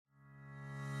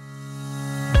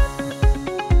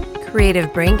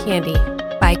Creative Brain Candy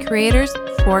by creators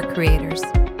for creators.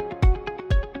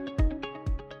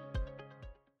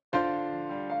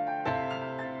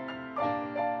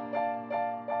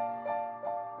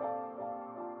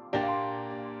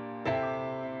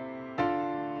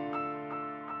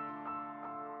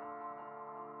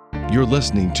 You're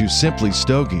listening to Simply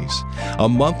Stogies, a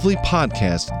monthly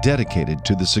podcast dedicated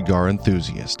to the cigar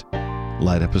enthusiast.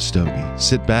 Light up a stogie,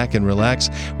 sit back and relax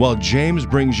while James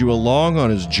brings you along on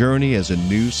his journey as a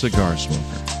new cigar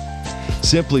smoker.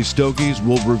 Simply Stogies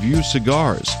will review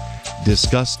cigars,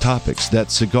 discuss topics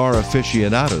that cigar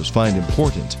aficionados find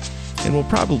important, and will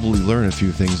probably learn a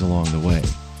few things along the way.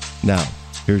 Now,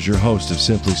 here's your host of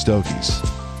Simply Stogies,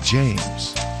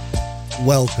 James.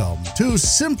 Welcome to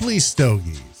Simply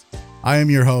Stogies. I am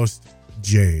your host,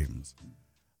 James.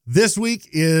 This week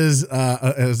is,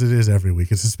 as it is every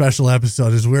week, it's a special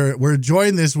episode. As we're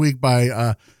joined this week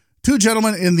by two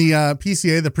gentlemen in the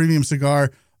PCA, the Premium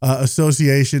Cigar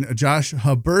Association, Josh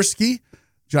Habursky.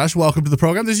 Josh, welcome to the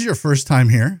program. This is your first time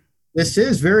here. This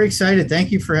is very excited.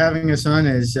 Thank you for having us on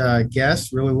as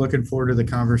guests. Really looking forward to the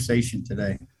conversation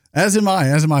today. As am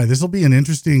I. This will be an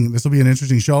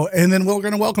interesting show. And then we're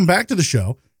going to welcome back to the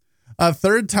show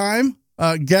third time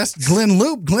guest Glenn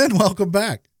Loop. Glenn, welcome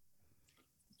back.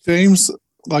 James,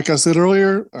 like I said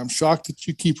earlier, I'm shocked that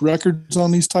you keep records on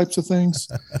these types of things.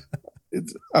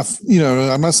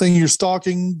 I'm not saying you're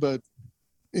stalking, but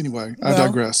anyway, I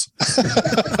digress.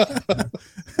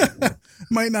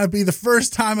 Might not be the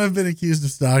first time I've been accused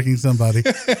of stalking somebody.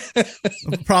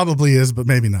 Probably is, but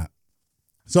maybe not.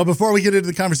 So before we get into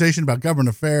the conversation about government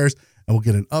affairs, and we'll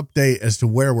get an update as to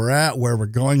where we're at, where we're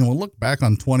going, and we'll look back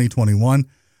on 2021.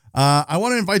 I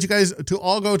want to invite you guys to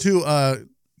all go to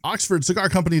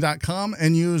OxfordCigarCompany.com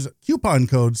and use coupon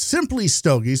code Simply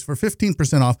Stogies for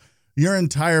 15% off your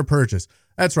entire purchase.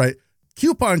 That's right.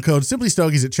 Coupon code Simply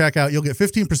Stogies at checkout. You'll get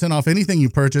 15% off anything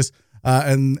you purchase,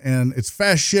 and it's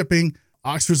fast shipping.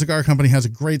 Oxford Cigar Company has a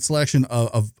great selection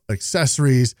of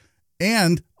accessories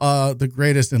and the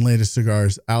greatest and latest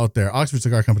cigars out there.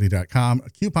 OxfordCigarCompany.com.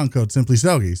 Coupon code Simply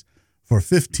Stogies for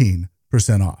 15%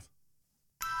 off.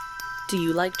 Do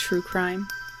you like true crime?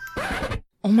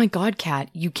 Oh my God, Kat,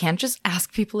 you can't just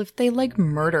ask people if they like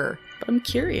murder. But I'm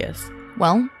curious.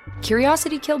 Well,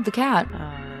 curiosity killed the cat.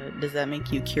 Does that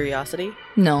make you Curiosity?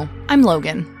 No, I'm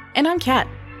Logan. And I'm Kat.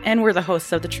 And we're the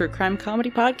hosts of the True Crime Comedy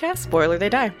Podcast, Spoiler They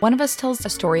Die. One of us tells a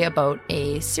story about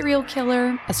a serial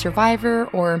killer, a survivor,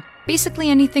 or basically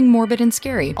anything morbid and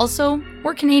scary. Also,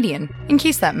 we're Canadian, in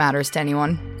case that matters to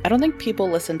anyone. I don't think people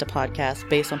listen to podcasts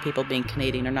based on people being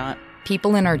Canadian or not.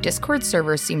 People in our Discord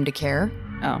server seem to care.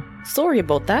 Oh, sorry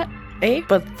about that, eh?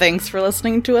 But thanks for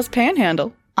listening to us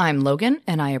panhandle. I'm Logan,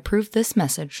 and I approve this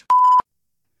message.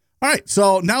 All right,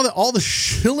 so now that all the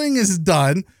shilling is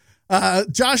done,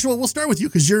 Joshua, we'll start with you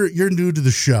because you're new to the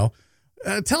show.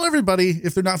 Tell everybody,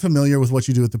 if they're not familiar with what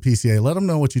you do at the PCA, let them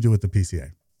know what you do at the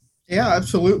PCA. Yeah,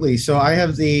 absolutely. So I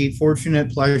have the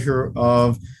fortunate pleasure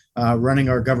of running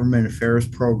our government affairs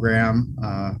program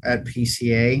at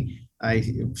PCA. I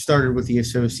started with the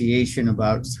association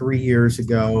about 3 years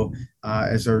ago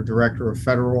as our director of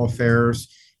federal affairs,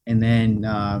 and then,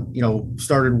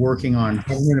 started working on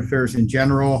government affairs in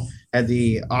general. Had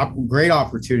the great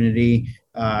opportunity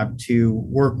to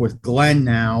work with Glenn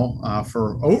now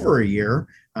for over a year.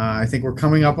 I think we're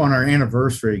coming up on our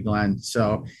anniversary, Glenn,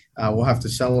 so we'll have to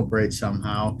celebrate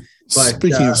somehow. But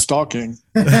speaking of stalking,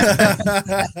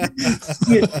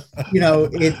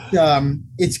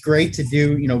 it's great to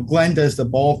do. Glenn does the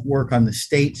bulk work on the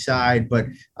state side, but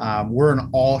we're an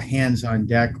all hands on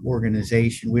deck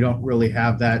organization. We don't really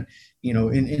have that.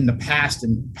 In the past,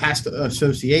 in past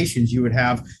associations, you would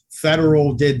have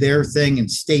federal did their thing and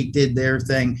state did their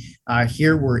thing.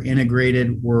 Here we're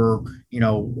integrated.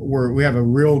 We have a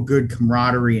real good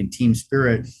camaraderie and team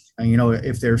spirit.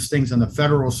 If there's things on the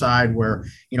federal side where,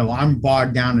 I'm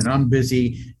bogged down and I'm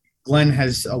busy, Glenn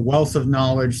has a wealth of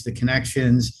knowledge, the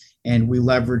connections, and we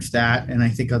leverage that. And I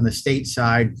think on the state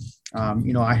side,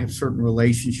 I have certain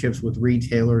relationships with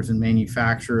retailers and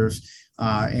manufacturers,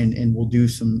 and we'll do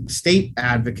some state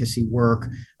advocacy work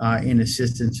in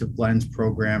assistance of Glenn's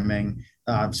programming.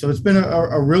 So it's been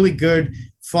a really good,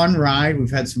 fun ride. We've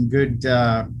had some good,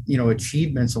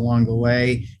 achievements along the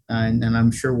way, and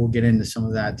I'm sure we'll get into some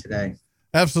of that today.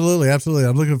 Absolutely.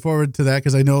 I'm looking forward to that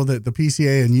because I know that the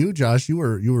PCA and you, Josh, you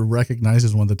were recognized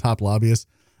as one of the top lobbyists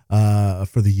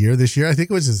for the year this year. I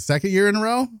think it was his second year in a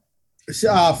row.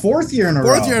 Fourth year in a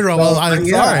row. Fourth year in a row. Well, I'm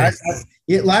sorry.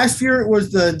 Last year it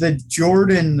was the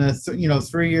Jordan,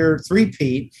 3-year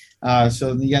three-peat.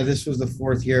 This was the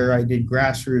fourth year. I did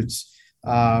grassroots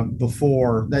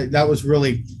before. That was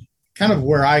really kind of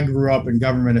where I grew up in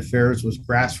government affairs was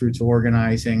grassroots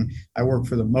organizing. I worked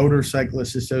for the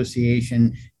Motorcyclist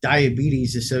Association,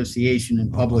 Diabetes Association,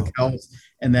 and Public Health,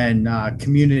 and then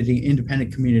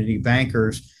independent community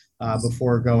bankers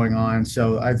before going on.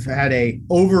 So I've had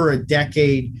over a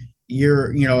decade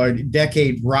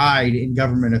ride in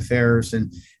government affairs,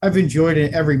 and I've enjoyed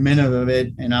it, every minute of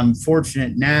it. And I'm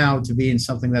fortunate now to be in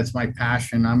something that's my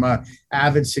passion. I'm a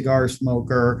avid cigar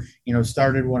smoker,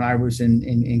 started when I was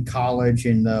in college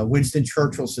in the Winston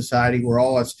Churchill Society, where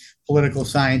all us political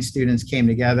science students came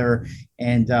together,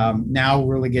 and now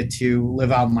really get to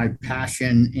live out my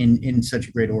passion in such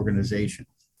a great organization.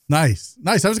 Nice.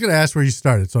 I was going to ask where you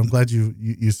started, so I'm glad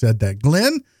you said that.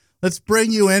 Glenn, let's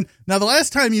bring you in. Now, the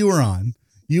last time you were on,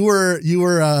 you were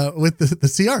with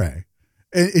the CRA,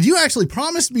 and you actually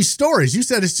promised me stories. You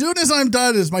said, as soon as I'm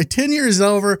done, as my tenure is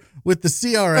over with the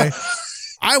CRA,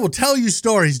 I will tell you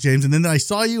stories, James. And then I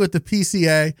saw you at the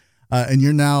PCA, and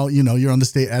you're now, you're on the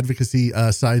state advocacy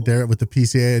side there with the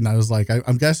PCA. And I was like,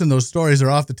 I'm guessing those stories are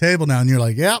off the table now. And you're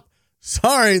like, yep.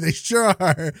 Sorry, they sure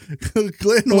are.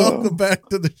 Glenn, welcome back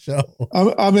to the show.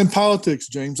 I'm in politics,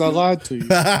 James. I lied to you.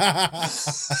 That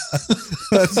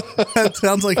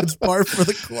sounds like it's par for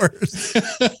the course.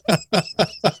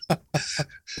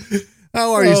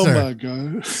 How are you, sir? Oh, my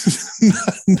God.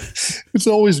 It's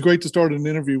always great to start an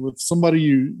interview with somebody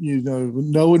you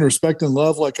know and respect and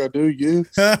love like I do you.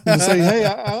 And say, hey,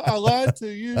 I lied to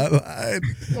you.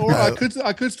 Or I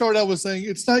could start out with saying,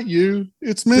 it's not you,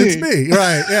 it's me. It's me,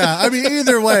 right. Yeah. I mean,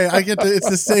 either way, it's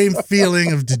the same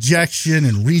feeling of dejection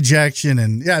and rejection.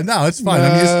 And yeah, no, it's fine.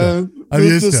 I'm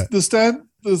used to it. The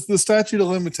statute of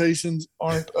limitations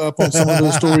aren't up on some of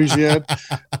those stories yet.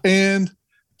 And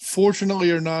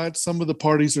fortunately or not, some of the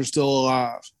parties are still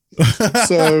alive.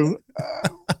 So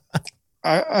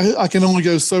I can only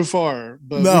go so far.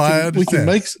 But no, I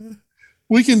understand.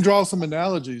 We can draw some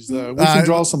analogies, though. But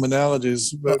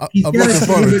he's got to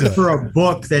save it for a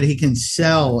book that he can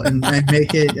sell and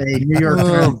make it a New York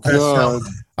Times bestseller.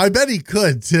 I bet he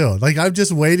could too. Like, I'm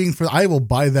just waiting I will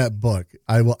buy that book.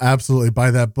 I will absolutely buy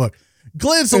that book.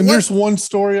 Glenn, there's one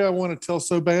story I want to tell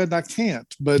so bad, and I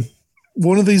can't. But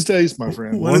one of these days, my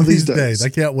friend. One of these days. I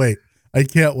can't wait.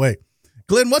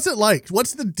 Glenn, what's it like?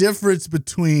 What's the difference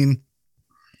between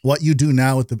what you do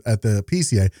now at the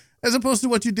PCA as opposed to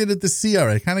what you did at the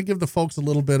CRA? Kind of give the folks a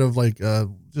little bit of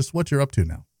just what you're up to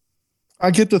now.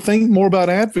 I get to think more about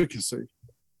advocacy.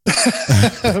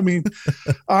 I mean,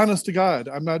 honest to God,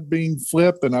 I'm not being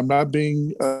flip, and I'm not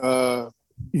being,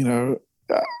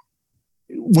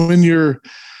 when you're,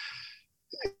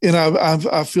 and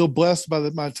I feel blessed by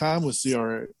my time with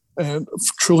CRA, and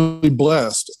truly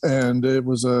blessed. And it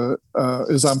was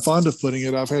as I'm fond of putting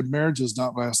it, I've had marriages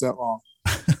not last that long.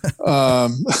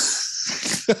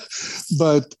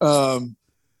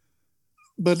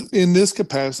 But in this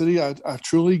capacity, I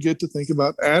truly get to think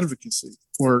about advocacy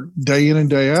for day in and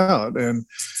day out. And,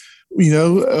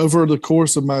 over the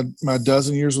course of my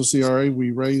dozen years with CRA,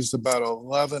 we raised about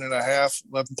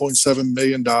 $11.7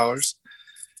 million.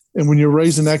 And when you're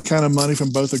raising that kind of money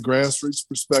from both a grassroots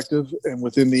perspective and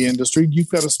within the industry, you've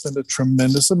got to spend a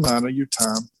tremendous amount of your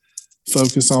time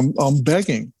focused on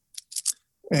begging.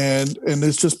 And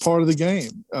it's just part of the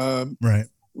game. Right.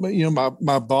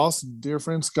 My boss, dear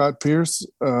friend, Scott Pierce,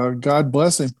 God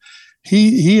bless him.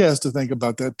 He has to think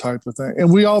about that type of thing.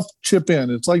 And we all chip in.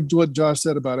 It's like what Josh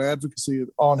said about advocacy,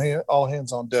 all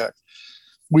hands on deck.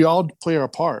 We all play our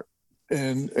part.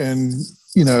 And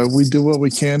we do what we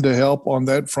can to help on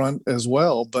that front as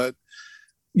well. But,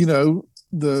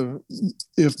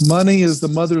 if money is the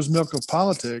mother's milk of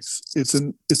politics, it's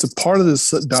a part of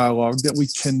this dialogue that we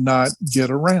cannot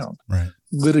get around. Right.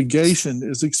 Litigation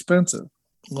is expensive.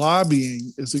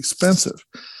 Lobbying is expensive.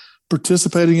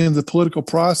 Participating in the political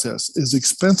process is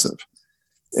expensive.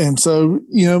 And so,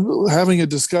 having a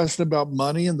discussion about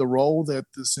money and the role that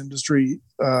this industry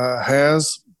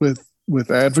has with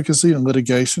advocacy and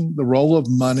litigation, the role of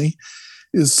money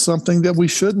is something that we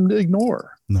shouldn't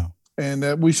ignore. No. And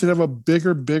that we should have a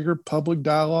bigger public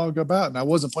dialogue about. And I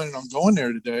wasn't planning on going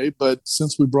there today, but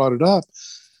since we brought it up,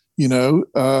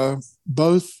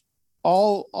 both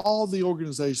all the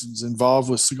organizations involved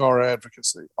with cigar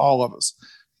advocacy, all of us,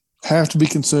 have to be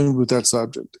consumed with that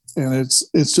subject. And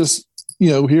it's just,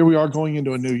 here we are going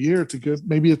into a new year.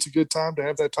 Maybe it's a good time to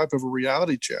have that type of a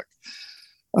reality check.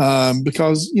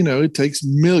 Because, it takes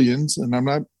millions, and I'm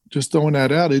not just throwing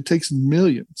that out, it takes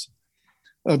millions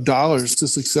of dollars to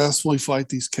successfully fight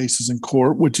these cases in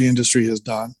court, which the industry has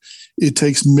done. It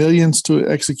takes millions to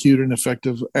execute an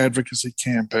effective advocacy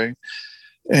campaign.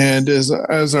 And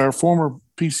as our former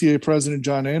PCA President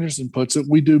John Anderson puts it,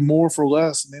 we do more for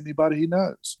less than anybody he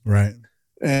knows. Right.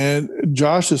 And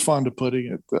Josh is fond of putting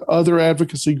it. The other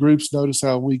advocacy groups notice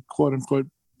how we, quote unquote,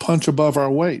 punch above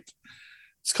our weight.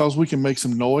 It's because we can make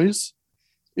some noise.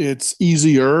 It's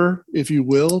easier, if you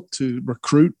will, to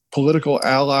recruit political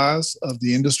allies of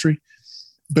the industry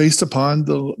based upon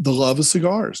the love of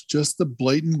cigars, just the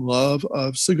blatant love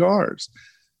of cigars.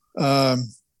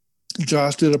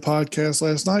 Josh did a podcast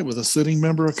last night with a sitting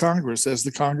member of Congress as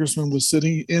the congressman was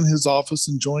sitting in his office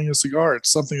enjoying a cigar.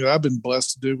 It's something that I've been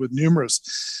blessed to do with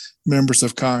numerous members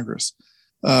of Congress.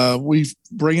 We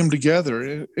bring them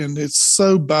together, and it's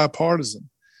so bipartisan.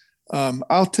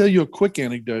 I'll tell you a quick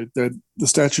anecdote that the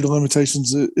statute of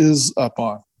limitations is up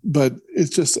on, but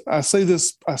it's just, I say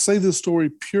this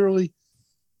story purely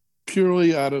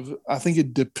out of, I think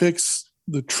it depicts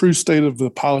the true state of the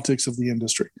politics of the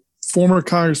industry. Former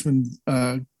Congressman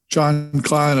John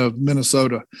Klein of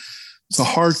Minnesota is a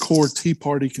hardcore Tea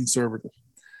Party conservative.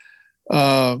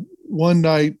 One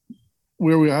night,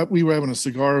 where we were having a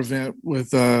cigar event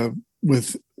with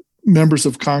members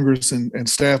of Congress and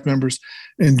staff members,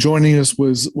 and joining us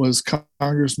was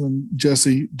Congressman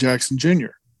Jesse Jackson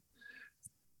Jr.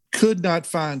 Could not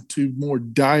find two more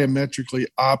diametrically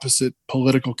opposite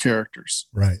political characters.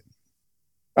 Right.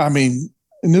 I mean,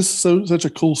 and this is such a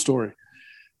cool story.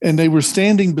 And they were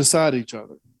standing beside each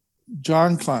other,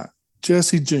 John Klein,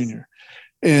 Jesse Jr.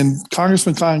 And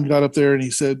Congressman Klein got up there and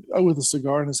he said, with a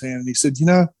cigar in his hand, and he said,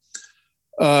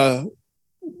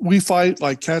 we fight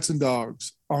like cats and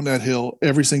dogs on that Hill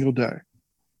every single day.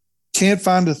 Can't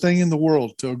find a thing in the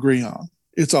world to agree on.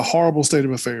 It's a horrible state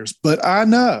of affairs. But I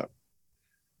know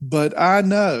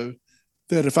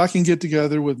that if I can get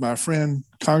together with my friend,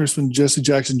 Congressman Jesse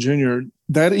Jackson Jr.,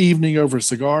 that evening over a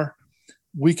cigar,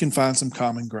 we can find some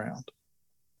common ground.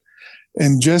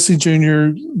 And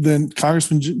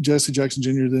Congressman Jesse Jackson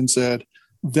Jr. then said,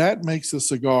 that makes a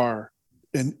cigar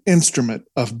an instrument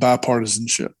of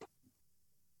bipartisanship.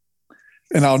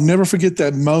 And I'll never forget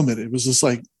that moment. It was just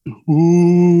like,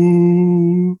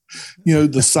 ooh,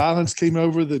 the silence came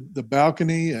over the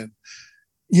balcony, and,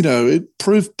 it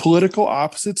proved political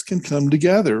opposites can come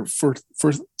together for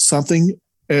something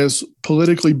as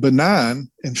politically benign,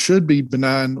 and should be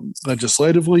benign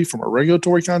legislatively from a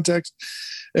regulatory context,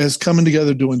 as coming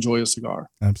together to enjoy a cigar.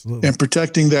 Absolutely. And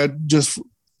protecting that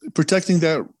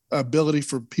ability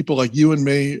for people like you and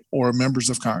me or members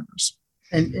of Congress.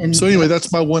 And so anyway,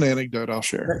 that's my one anecdote I'll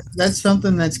share. That's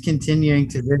something that's continuing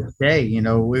to this day.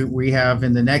 We have,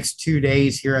 in the next 2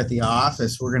 days here at the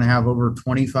office, we're going to have over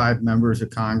 25 members of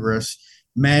Congress,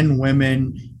 men,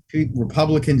 women,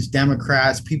 Republicans,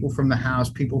 Democrats, people from the House,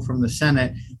 people from the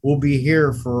Senate will be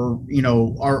here for,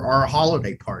 our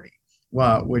holiday party.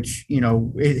 Which,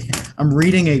 I'm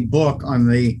reading a book on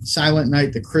the Silent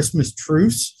Night, the Christmas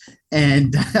Truce,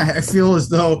 and I feel as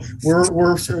though we're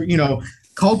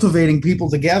cultivating people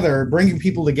together, bringing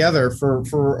people together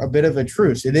for a bit of a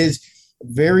truce. It is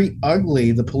very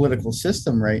ugly, the political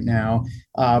system right now,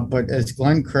 but as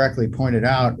Glenn correctly pointed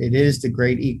out, it is the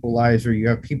great equalizer. You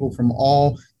have people from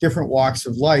all different walks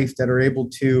of life that are able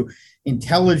to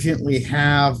intelligently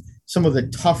have some of the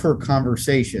tougher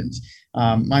conversations.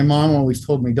 My mom always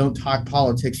told me, don't talk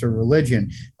politics or religion,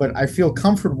 but I feel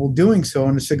comfortable doing so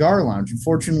in a cigar lounge.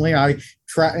 Unfortunately,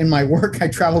 in my work, I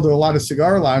travel to a lot of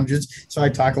cigar lounges, so I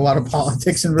talk a lot of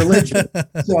politics and religion.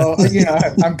 So,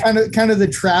 I'm kind of the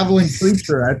traveling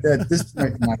preacher at this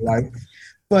point in my life.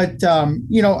 But,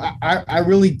 I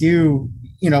really do,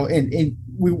 and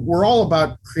we're all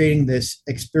about creating this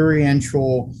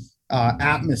experiential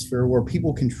atmosphere where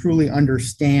people can truly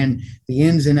understand the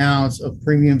ins and outs of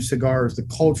premium cigars, the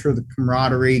culture, the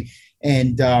camaraderie,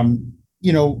 and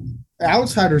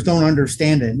outsiders don't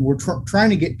understand it. And we're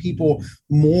trying to get people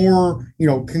more,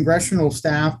 congressional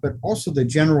staff, but also the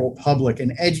general public,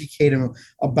 and educate them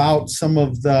about some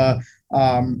of the,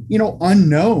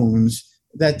 unknowns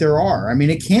that there are. I mean,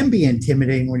 it can be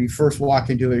intimidating when you first walk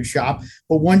into a shop,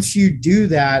 but once you do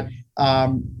that,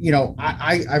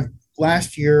 I've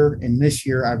last year and this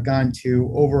year, I've gone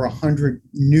to over 100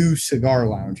 new cigar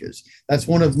lounges. That's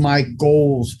one of my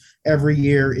goals every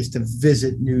year, is to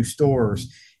visit new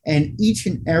stores. And each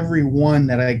and every one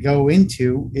that I go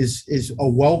into is a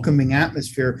welcoming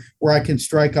atmosphere where I can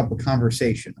strike up a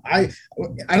conversation. I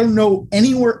don't know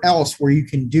anywhere else where you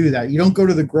can do that. You don't go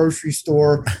to the grocery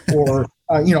store or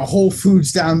Whole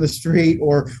Foods down the street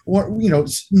or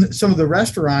some of the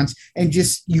restaurants, and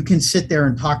just you can sit there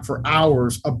and talk for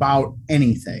hours about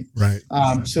anything. Right.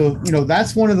 So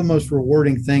that's one of the most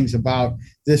rewarding things about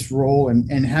this role,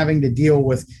 and having to deal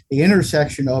with the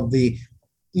intersection of the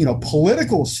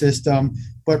political system,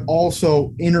 but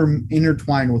also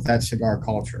intertwined with that cigar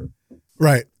culture.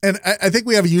 Right. And I think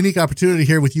we have a unique opportunity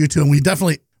here with you two, and we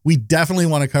definitely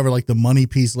want to cover like the money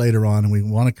piece later on, and we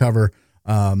want to cover,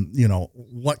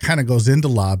 what kind of goes into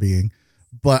lobbying.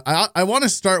 But I want to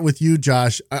start with you,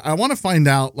 Josh. I want to find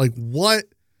out like what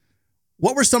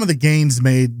were some of the gains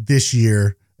made this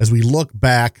year as we look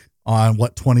back on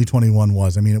what 2021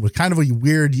 was. I mean, it was kind of a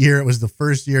weird year. It was the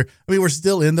first year. I mean, we're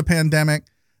still in the pandemic.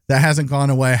 That hasn't gone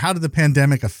away. How did the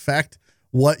pandemic affect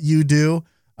what you do?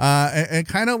 And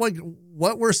kind of like,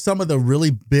 what were some of the really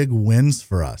big wins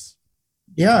for us?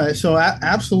 Yeah, so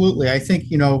absolutely. I think,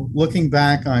 looking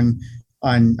back on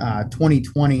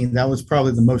 2020, that was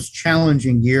probably the most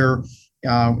challenging year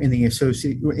in the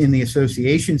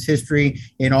association's history,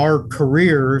 in our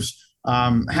careers,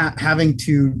 having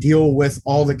to deal with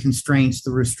all the constraints,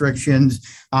 the restrictions,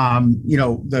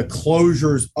 the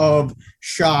closures of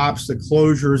shops, the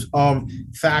closures of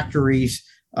factories,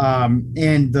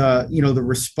 and the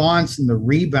response and the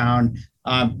rebound.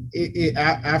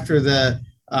 After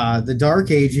the dark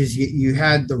ages, you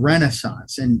had the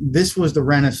Renaissance, and this was the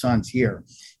Renaissance year.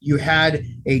 You had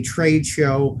a trade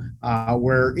show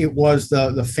where it was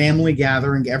the family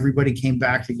gathering. Everybody came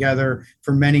back together.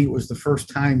 For many, it was the first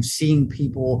time seeing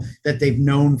people that they've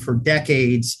known for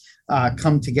decades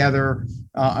come together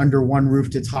under one roof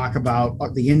to talk about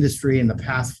the industry and the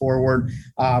path forward.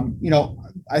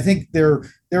 I think there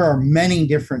are many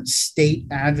different state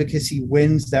advocacy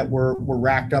wins that were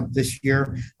racked up this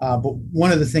year. But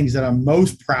one of the things that I'm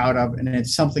most proud of, and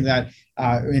it's something that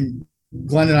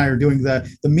Glenn and I are doing the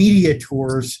media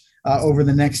tours over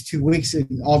the next 2 weeks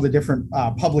in all the different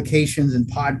publications and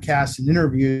podcasts and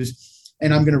interviews.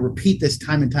 And I'm going to repeat this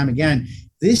time and time again.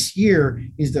 This year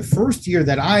is the first year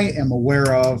that I am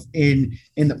aware of in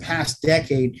the past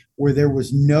decade where there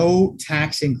was no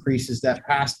tax increases that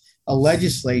passed a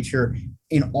legislature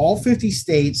in all 50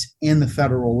 states and the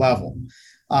federal level.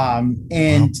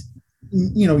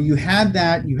 You had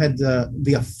that, you had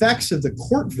the effects of the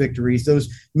court victories, those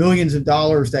millions of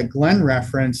dollars that Glenn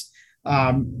referenced,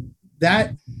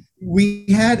 that we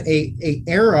had a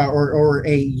era or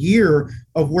a year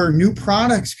of where new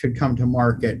products could come to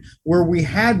market, where we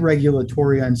had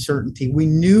regulatory uncertainty.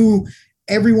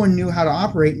 Everyone knew how to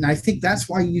operate. And I think that's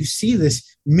why you see this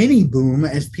mini boom,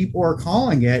 as people are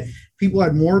calling it. People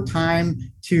had more time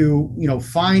to,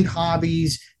 find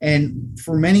hobbies. And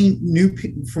for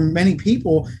many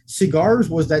people, cigars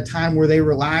was that time where they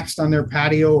relaxed on their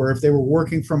patio, or if they were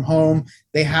working from home,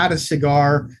 they had a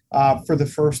cigar for the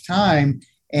first time.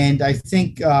 And I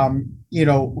think,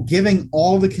 giving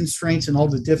all the constraints and all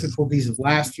the difficulties of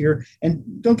last year, and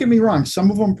don't get me wrong,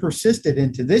 some of them persisted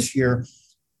into this year,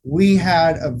 we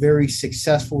had a very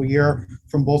successful year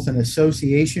from both an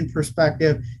association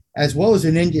perspective as well as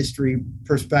an industry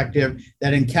perspective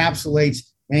that encapsulates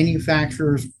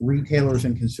manufacturers, retailers,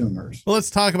 and consumers. Well, let's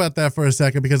talk about that for a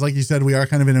second, because like you said, we are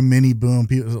kind of in a mini boom.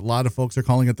 A lot of folks are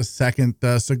calling it the second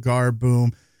cigar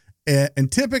boom.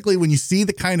 And typically when you see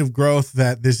the kind of growth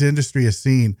that this industry has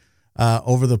seen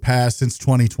over the past, since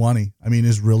 2020, I mean,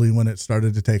 is really when it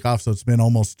started to take off. So it's been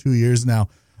almost 2 years now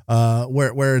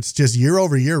where it's just year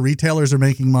over year, retailers are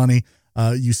making money.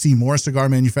 You see more cigar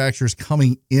manufacturers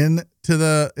coming into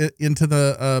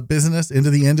the business, into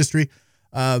the industry.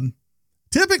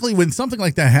 Typically when something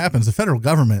like that happens, the federal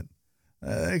government,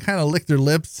 they kind of lick their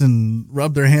lips and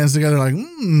rub their hands together like,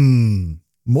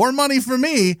 more money for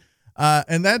me.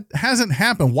 And that hasn't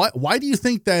happened. Why do you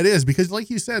think that is? Because like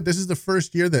you said, this is the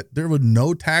first year that there were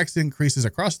no tax increases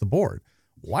across the board.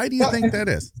 Why do you think that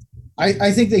is?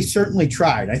 I think they certainly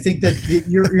tried. I think that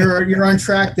you're on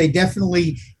track. They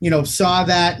definitely, saw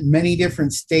that in many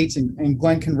different states, and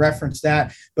Glenn can reference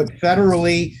that. But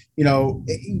federally,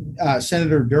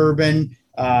 Senator Durbin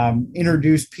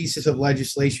introduced pieces of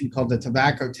legislation called the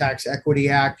Tobacco Tax Equity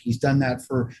Act. He's done that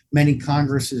for many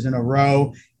Congresses in a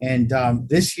row. And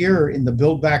this year in the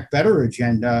Build Back Better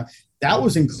agenda, that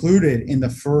was included in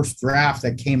the first draft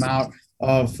that came out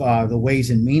of the Ways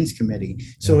and Means Committee.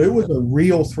 So it was a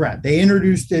real threat. They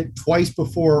introduced it twice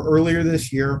before earlier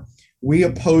this year. We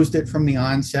opposed it from the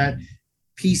onset.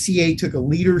 PCA took a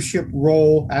leadership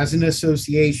role as an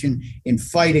association in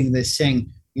fighting this,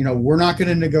 saying, we're not going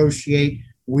to negotiate.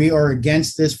 We are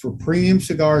against this for premium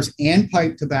cigars and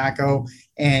pipe tobacco.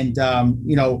 And,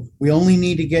 we only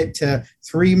need to get to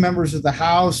 3 members of the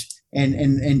House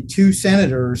and 2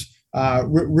 senators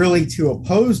really to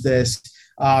oppose this.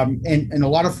 And a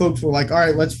lot of folks were like, all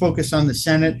right, let's focus on the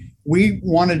Senate. We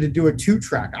wanted to do a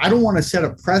 2-track. I don't want to set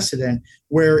a precedent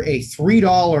where a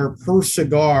 $3 per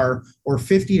cigar or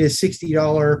 $50 to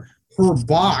 $60 per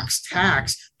box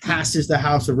tax passes the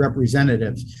House of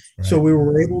Representatives. Right. So we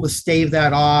were able to stave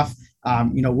that off.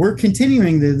 We're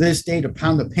continuing to this day to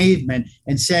pound the pavement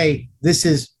and say this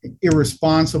is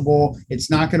irresponsible. It's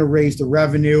not going to raise the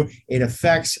revenue. It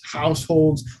affects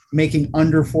households making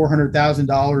under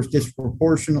 $400,000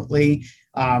 disproportionately,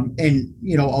 and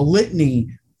a litany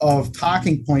of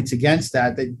talking points against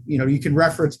that. You can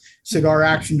reference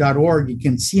cigaraction.org. You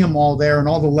can see them all there and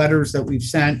all the letters that we've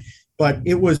sent. But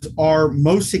it was our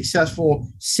most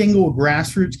successful single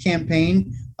grassroots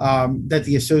campaign that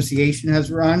the association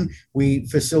has run. We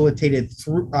facilitated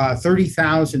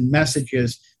 30,000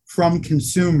 messages from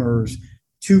consumers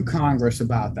to Congress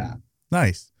about that.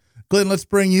 Nice. Glenn, let's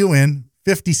bring you in.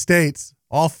 50 states,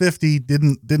 all 50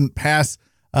 didn't pass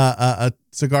a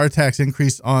cigar tax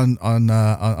increase on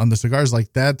the cigars.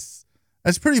 Like that's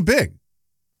pretty big.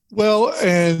 Well,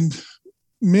 and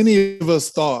many of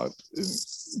us thought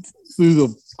through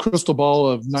the crystal ball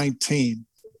of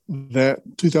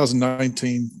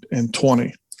 2019 and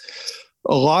 20,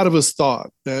 a lot of us thought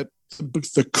that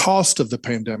the cost of the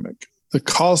pandemic, the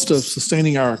cost of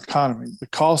sustaining our economy, the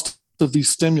cost of these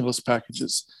stimulus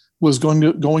packages was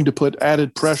going to put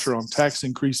added pressure on tax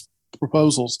increase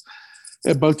proposals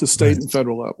at both the state and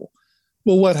federal level.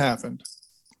 Well, what happened?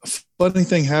 A funny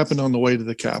thing happened on the way to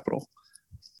the Capitol.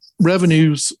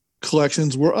 Revenues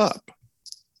collections were up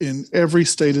in every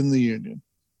state in the union.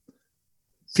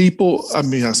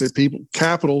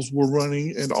 Capitals were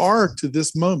running and are to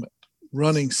this moment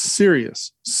running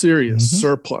serious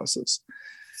surpluses.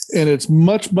 And it's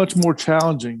much, much more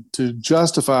challenging to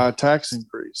justify a tax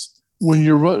increase when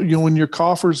your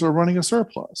coffers are running a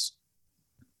surplus.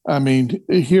 I mean,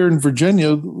 here in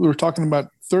Virginia, we're talking about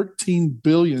 $13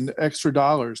 billion extra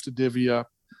dollars to divvy up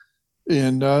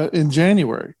in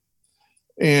January.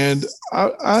 And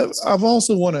I've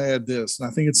also want to add this, and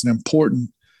I think it's an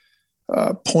important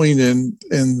point in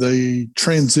the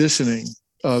transitioning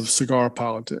of cigar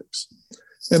politics.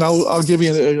 And I'll give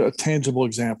you a tangible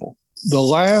example. The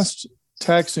last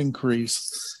tax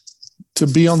increase to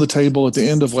be on the table at the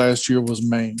end of last year was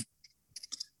Maine.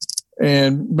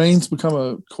 And Maine's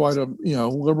become quite a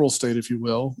liberal state, if you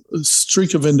will, a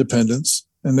streak of independence.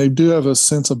 And they do have a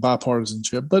sense of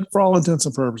bipartisanship, but for all intents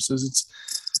and purposes, it's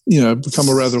become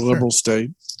a rather liberal state.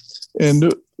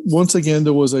 And once again,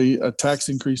 there was a tax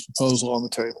increase proposal on the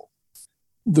table.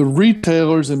 The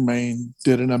retailers in Maine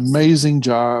did an amazing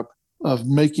job of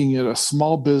making it a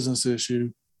small business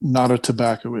issue, not a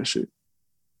tobacco issue.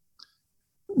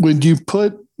 When you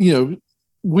put,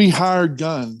 we hired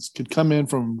guns could come in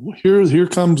from here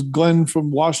comes Glenn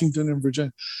from Washington and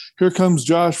Virginia. Here comes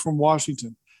Josh from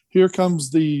Washington. Here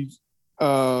comes the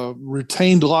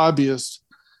retained lobbyist.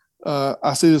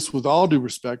 I say this with all due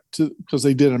respect because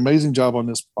they did an amazing job on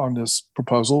this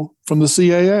proposal from the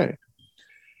CAA.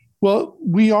 Well,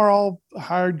 we are all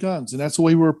hired guns, and that's the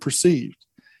way we're perceived.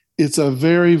 It's a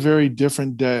very, very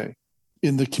different day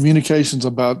in the communications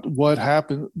about what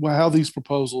happened, how these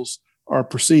proposals are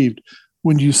perceived.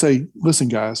 When you say, listen,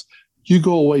 guys, you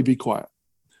go away, be quiet.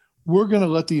 We're going to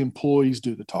let the employees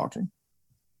do the talking.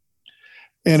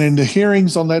 And in the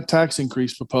hearings on that tax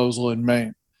increase proposal in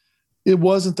Maine, it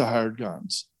wasn't the hired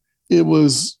guns. It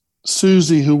was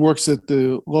Susie, who works at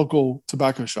the local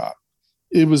tobacco shop.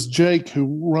 It was Jake, who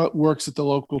works at the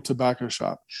local tobacco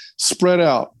shop. Spread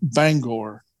out,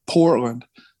 Bangor, Portland,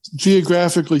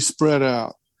 geographically spread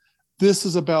out. This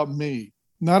is about me,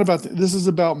 not about this is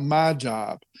about my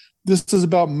job. This is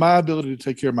about my ability to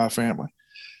take care of my family.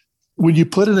 When you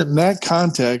put it in that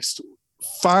context,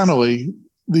 finally,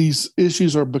 these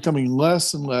issues are becoming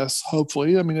less and less,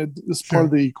 hopefully. I mean, this part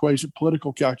of the equation,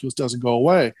 political calculus doesn't go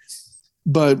away,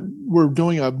 but we're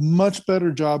doing a much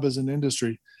better job as an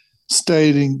industry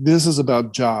stating this is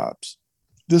about jobs.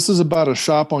 This is about a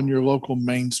shop on your local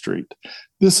Main Street.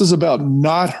 This is about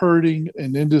not hurting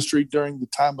an industry during the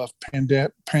time of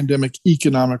pandemic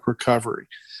economic recovery.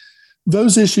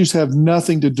 Those issues have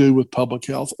nothing to do with public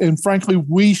health. And frankly,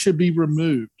 we should be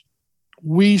removed.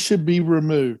 We should be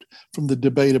removed from the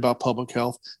debate about public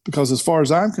health because as far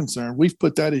as I'm concerned, we've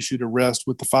put that issue to rest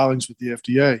with the filings with the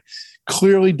FDA,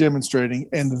 clearly demonstrating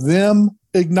and them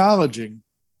acknowledging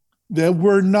that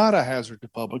we're not a hazard to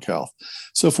public health.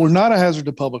 So if we're not a hazard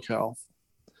to public health,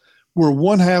 we're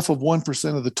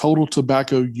 0.5% of the total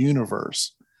tobacco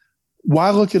universe.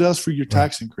 Why look at us for your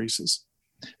tax increases?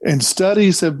 And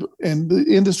studies have, and the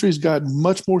industry's gotten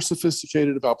much more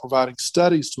sophisticated about providing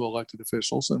studies to elected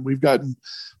officials. And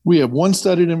we have one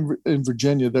study in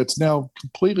Virginia that's now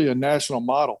completely a national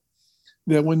model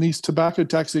that when these tobacco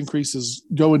tax increases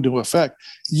go into effect,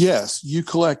 yes, you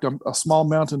collect a small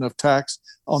mountain of tax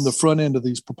on the front end of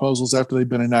these proposals after they've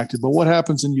been enacted. But what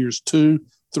happens in years 2,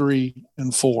 3,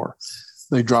 and 4.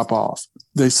 They drop off.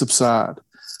 They subside.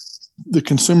 The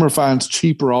consumer finds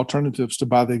cheaper alternatives to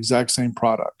buy the exact same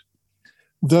product.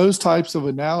 Those types of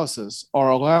analysis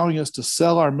are allowing us to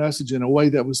sell our message in a way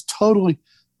that was totally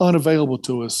unavailable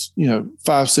to us,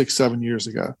 5, 6, 7 years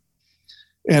ago.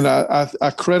 And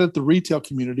I credit the retail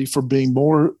community for being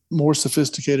more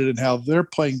sophisticated in how they're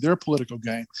playing their political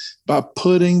game by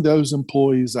putting those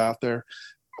employees out there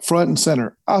front and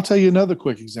center. I'll tell you another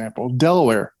quick example.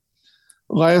 Delaware.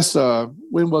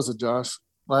 When was it, Josh?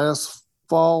 Last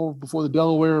fall, before the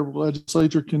Delaware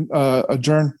legislature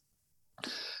adjourned,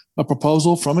 a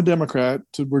proposal from a Democrat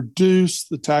to reduce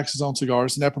the taxes on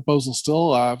cigars, and that proposal is still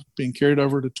alive, being carried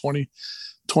over to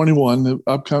 2021, the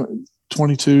upcoming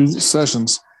 22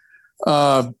 sessions.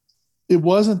 It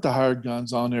wasn't the hired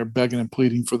guns on there begging and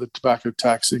pleading for the tobacco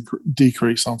tax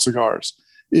decrease on cigars.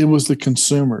 It was the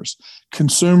consumers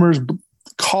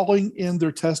calling in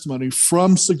their testimony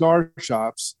from cigar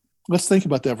shops. Let's think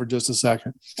about that for just a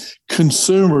second.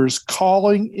 Consumers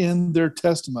calling in their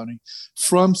testimony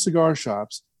from cigar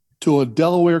shops to a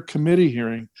Delaware committee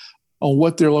hearing on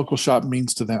what their local shop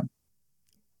means to them.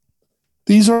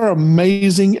 These are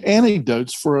amazing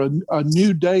anecdotes for a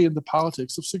new day in the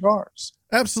politics of cigars.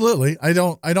 Absolutely. I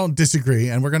don't disagree.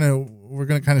 And we're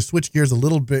gonna kind of switch gears a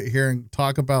little bit here and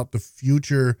talk about the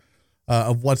future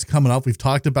of what's coming up. We've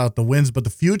talked about the wins, but the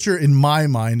future in my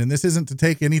mind, and this isn't to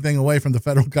take anything away from the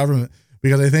federal government,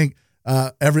 because I think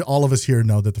all of us here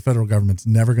know that the federal government's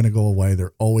never going to go away.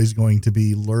 They're always going to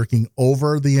be lurking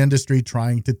over the industry,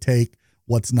 trying to take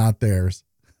what's not theirs,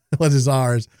 what is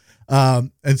ours.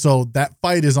 And so that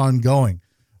fight is ongoing.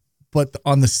 But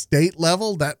on the state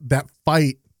level, that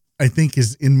fight, I think,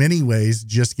 is in many ways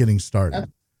just getting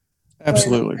started.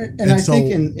 Absolutely. And I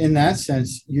think in that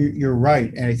sense, you're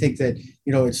right. And I think that,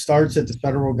 it starts at the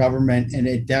federal government and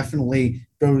it definitely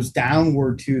goes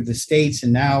downward to the states.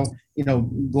 And now,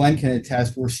 Glenn can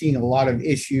attest, we're seeing a lot of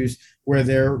issues where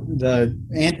the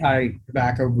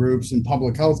anti-tobacco groups and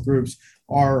public health groups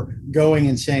are going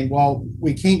and saying, well,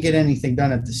 we can't get anything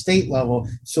done at the state level,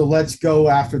 so let's go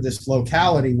after this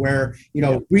locality where,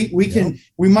 we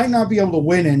might not be able to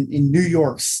win in New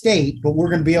York State, but we're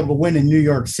going to be able to win in New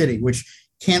York City, which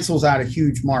cancels out a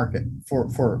huge market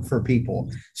for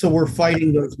people. So we're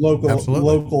fighting those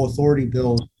local authority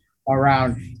bills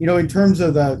around, in terms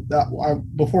of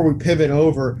before we pivot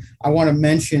over, I want to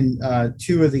mention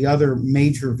two of the other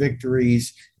major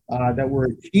victories that were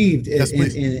achieved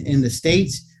in the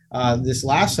states this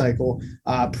last cycle,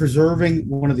 preserving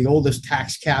one of the oldest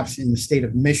tax caps in the state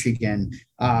of Michigan,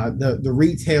 the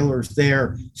retailers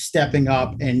there stepping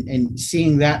up and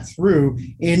seeing that through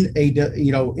in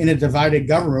a divided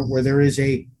government where there is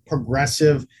a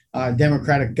progressive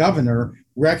Democratic governor,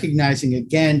 recognizing,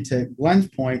 again, to Glenn's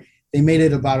point, they made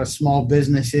it about a small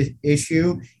business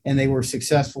issue and they were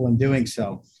successful in doing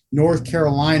so. North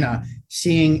Carolina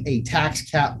seeing a tax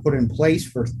cap put in place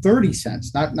for 30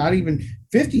 cents, not even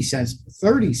 50 cents,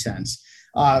 30 cents.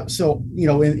 So,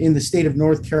 in the state of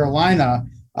North Carolina,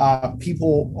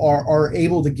 people are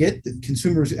able to get,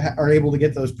 consumers are able to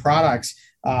get those products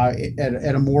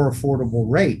at a more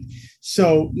affordable rate.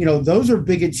 So, those are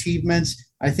big achievements.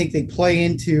 I think they play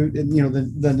into,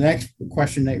 the next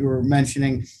question that you were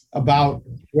mentioning about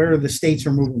where the states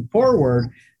are moving forward.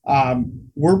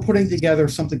 We're putting together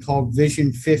something called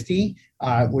Vision 50,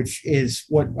 which is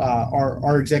what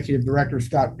our executive director,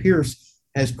 Scott Pierce,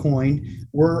 has coined.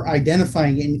 We're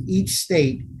identifying in each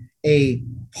state a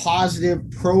positive,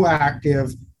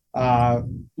 proactive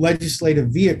legislative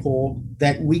vehicle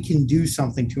that we can do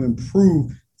something to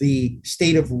improve the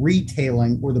state of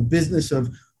retailing or the business of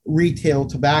retail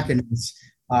tobacconists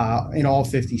in all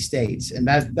 50 states. And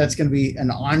that's going to be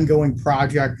an ongoing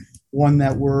project, one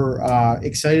that we're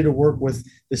excited to work with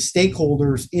the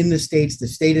stakeholders in the states, the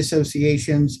state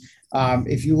associations.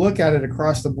 If you look at it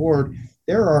across the board,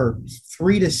 there are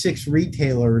 3 to 6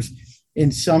 retailers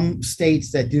in some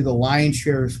states that do the lion's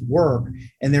share's work,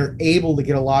 and they're able to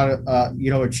get a lot of,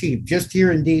 achieved. Just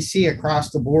here in DC,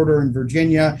 across the border in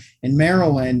Virginia and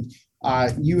Maryland,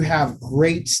 you have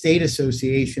great state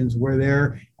associations where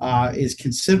there is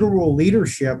considerable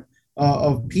leadership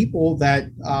of people that,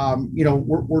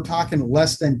 we're talking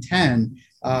less than 10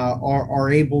 are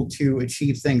able to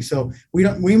achieve things. So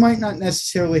we might not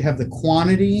necessarily have the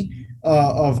quantity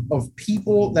of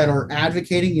people that are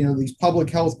advocating. These public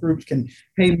health groups can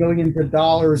pay millions of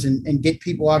dollars and get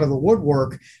people out of the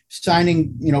woodwork,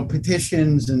 signing,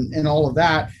 petitions and all of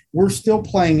that. We're still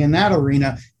playing in that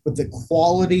arena, but the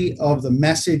quality of the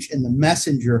message and the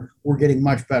messenger, we're getting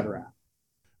much better at.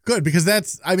 Good, because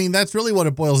that's really what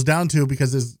it boils down to,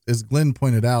 because as Glenn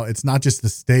pointed out, it's not just the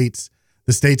states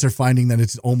the states are finding that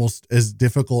it's almost as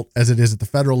difficult as it is at the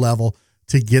federal level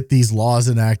to get these laws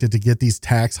enacted, to get these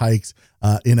tax hikes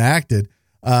enacted.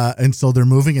 And so they're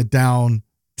moving it down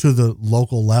to the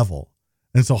local level.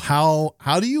 And so how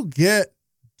do you get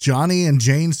Johnny and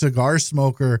Jane Cigar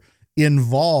Smoker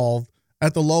involved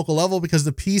at the local level? Because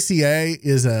the PCA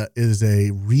is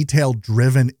a retail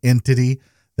driven entity.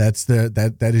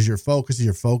 That is your focus.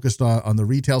 You're focused on the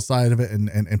retail side of it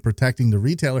and protecting the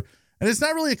retailer. And it's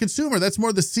not really a consumer. That's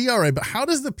more the CRA. But how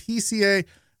does the PCA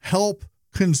help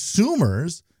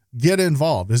consumers get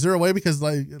involved? Is there a way? Because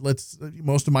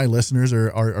most of my listeners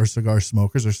are cigar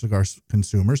smokers or cigar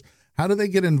consumers. How do they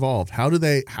get involved? How do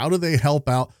they help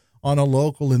out on a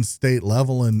local and state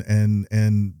level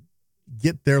and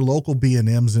get their local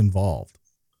B&Ms involved?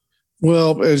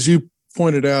 Well, as you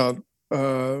pointed out,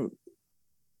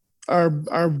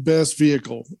 our best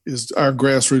vehicle is our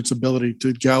grassroots ability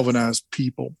to galvanize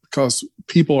people, because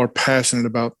people are passionate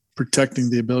about protecting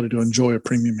the ability to enjoy a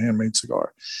premium handmade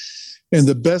cigar. And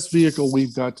the best vehicle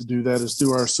we've got to do that is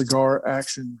through our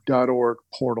cigaraction.org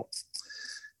portal.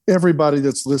 Everybody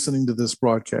that's listening to this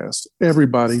broadcast,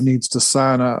 everybody needs to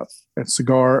sign up at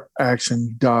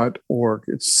cigaraction.org.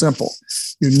 It's simple.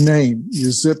 Your name,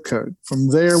 your zip code. From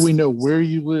there, we know where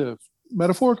you live.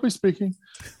 Metaphorically speaking,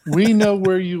 we know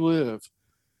where you live.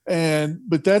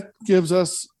 But that gives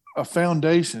us a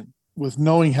foundation with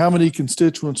knowing how many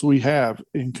constituents we have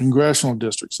in congressional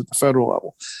districts at the federal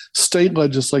level, state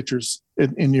legislatures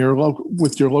in your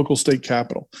with your local state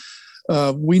capital.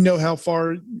 We know how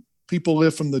far people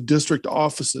live from the district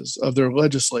offices of their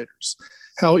legislators,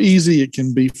 how easy it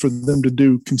can be for them to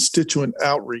do constituent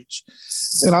outreach.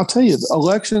 And I'll tell you,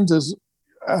 elections,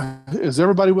 as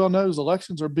everybody well knows,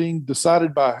 elections are being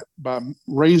decided by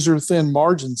razor thin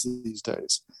margins these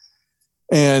days.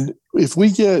 And if we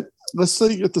get, let's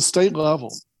say at the state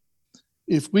level,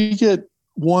 if we get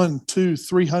 100, 200,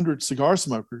 300 cigar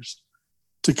smokers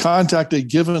to contact a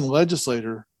given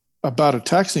legislator about a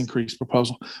tax increase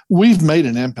proposal, we've made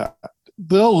an impact.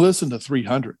 They'll listen to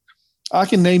 300. I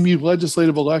can name you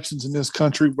legislative elections in this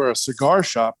country where a cigar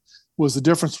shop was the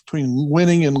difference between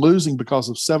winning and losing because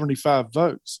of 75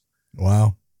 votes.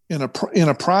 Wow. In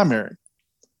a primary.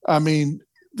 I mean,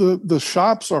 the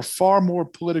shops are far more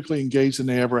politically engaged than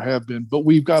they ever have been, but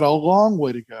we've got a long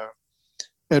way to go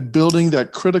at building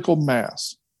that critical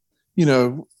mass. You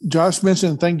know, Josh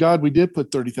mentioned, thank God we did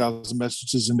put 30,000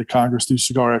 messages into Congress through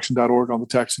cigaraction.org on the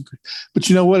tax increase. But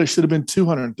you know what? It should have been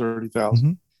 230,000.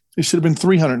 Mm-hmm. It should have been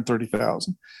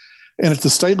 330,000. And at the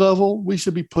state level, we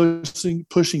should be pushing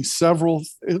several,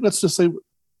 let's just say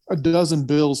a dozen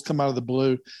bills come out of the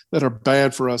blue that are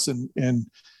bad for us in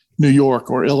New York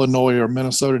or Illinois or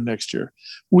Minnesota next year.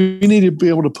 We need to be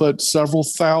able to put several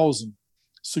thousand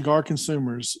cigar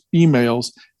consumers'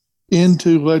 emails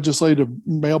into legislative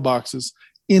mailboxes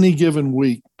any given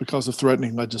week because of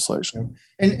threatening legislation.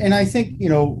 And I think, you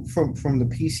know, from the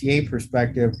PCA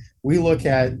perspective, we look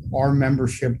at our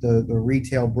membership, the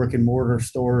retail brick and mortar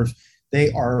stores.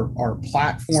 They are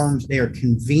platforms. They are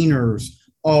conveners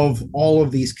of all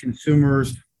of these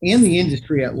consumers and the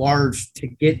industry at large to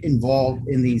get involved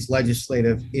in these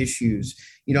legislative issues.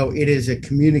 You know, it is a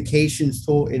communications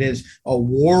tool. It is a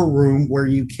war room where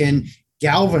you can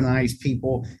galvanize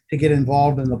people to get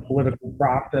involved in the political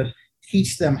process,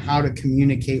 teach them how to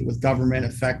communicate with government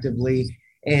effectively.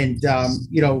 And,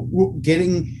 you know,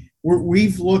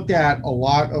 we've looked at a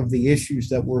lot of the issues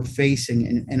that we're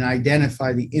facing and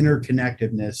identify the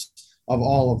interconnectedness of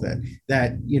all of it,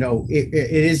 that, you know, it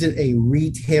isn't a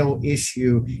retail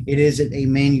issue. It isn't a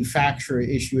manufacturer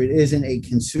issue. It isn't a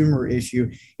consumer issue.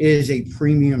 It is a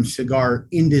premium cigar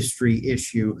industry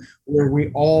issue where we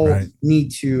all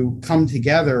need to come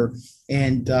together.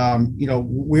 And, you know,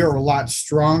 we're a lot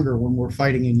stronger when we're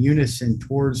fighting in unison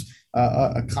towards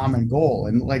a common goal.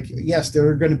 And like, yes, there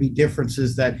are going to be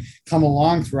differences that come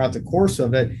along throughout the course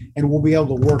of it, and we'll be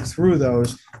able to work through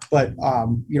those. But,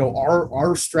 you know,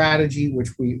 our strategy, which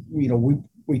we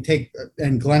take,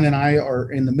 and Glenn and I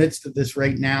are in the midst of this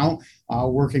right now,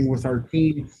 working with our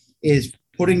team, is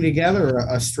putting together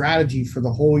a strategy for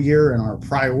the whole year and our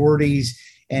priorities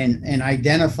and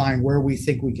identifying where we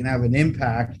think we can have an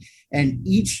impact. And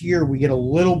each year we get a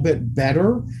little bit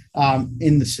better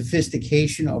in the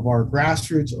sophistication of our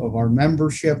grassroots, of our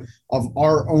membership, of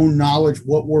our own knowledge,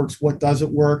 what works, what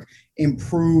doesn't work,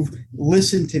 improve,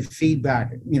 listen to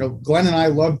feedback. You know, Glenn and I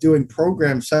love doing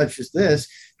programs such as this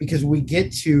because we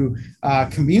get to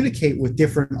communicate with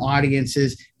different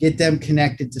audiences, get them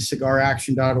connected to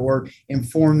cigaraction.org,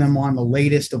 inform them on the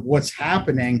latest of what's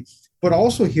happening, but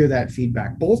also hear that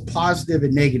feedback, both positive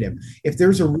and negative. If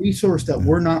there's a resource that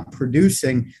we're not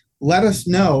producing, let us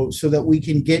know so that we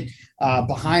can get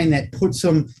behind that, put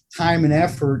some time and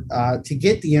effort to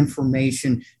get the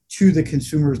information to the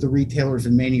consumers, the retailers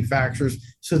and manufacturers,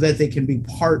 so that they can be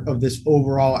part of this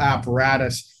overall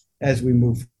apparatus as we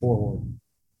move forward.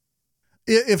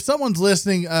 If someone's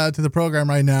listening to the program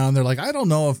right now and they're like, I don't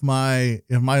know if my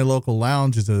local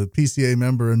lounge is a PCA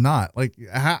member or not, like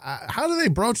how do they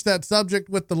broach that subject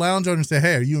with the lounge owner and say,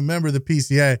 hey, are you a member of the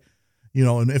PCA? You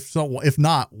know, and if so, if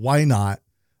not, why not?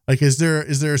 Like, is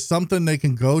there something they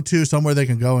can go to, somewhere they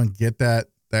can go and get that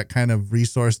kind of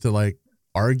resource to like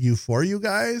argue for you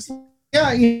guys? Yeah,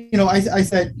 I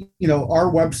said,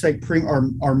 our website,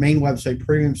 our main website,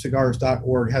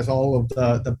 premiumcigars.org, has all of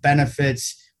the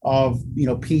benefits of,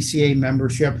 PCA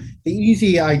membership. The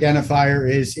easy identifier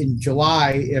is in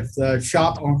July, if the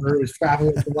shop owner is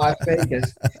traveling to Las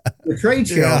Vegas, the trade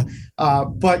show. Yeah.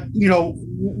 But,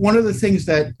 one of the things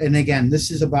that, and again,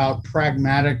 this is about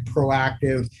pragmatic,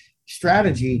 proactive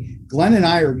strategy. Glenn and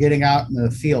I are getting out in the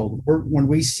field. When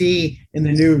we see in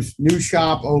the news, new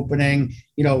shop opening,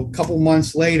 a couple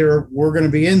months later, we're going to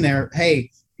be in there.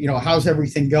 Hey, how's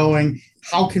everything going?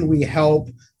 How can we help?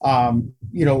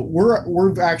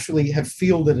 We've actually have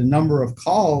fielded a number of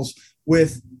calls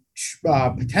with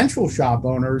potential shop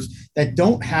owners that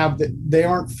they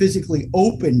aren't physically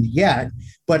opened yet,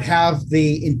 but have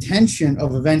the intention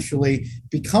of eventually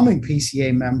becoming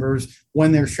PCA members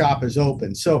when their shop is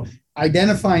open. So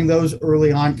identifying those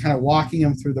early on, kind of walking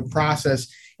them through the process.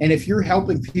 And if you're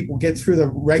helping people get through the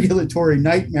regulatory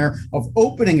nightmare of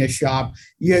opening a shop,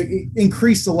 you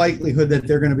increase the likelihood that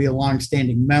they're going to be a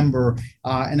longstanding member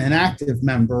and an active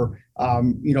member,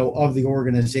 of the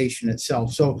organization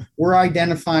itself. So we're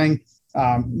identifying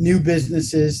new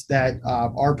businesses that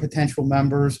are potential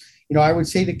members. I would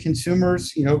say to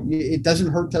consumers, it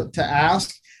doesn't hurt to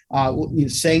ask,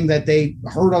 saying that they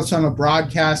heard us on a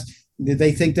broadcast,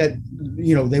 they think that,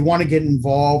 they want to get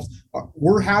involved.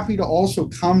 We're happy to also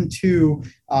come to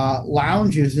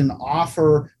lounges and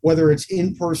offer, whether it's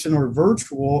in person or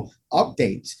virtual,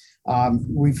 updates.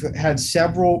 We've had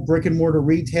several brick and mortar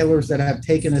retailers that have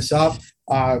taken us up.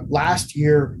 Last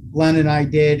year, Glenn and I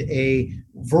did a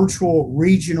virtual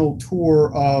regional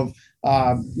tour of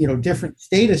different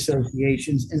state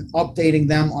associations and updating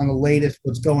them on the latest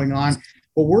what's going on.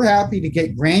 But we're happy to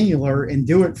get granular and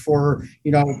do it for,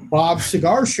 Bob's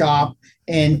Cigar Shop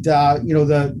and,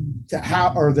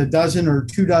 the dozen or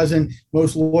 2 dozen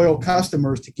most loyal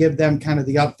customers, to give them kind of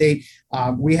the update.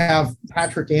 We have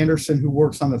Patrick Anderson, who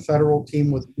works on the federal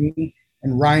team with me,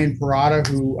 and Ryan Parada,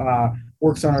 who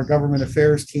works on our government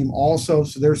affairs team also.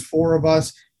 So there's 4 of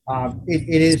us.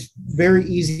 It is very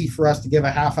easy for us to give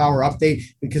a half-hour update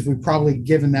because we've probably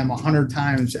given them 100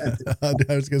 times. I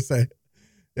was going to say.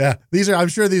 Yeah, I'm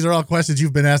sure these are all questions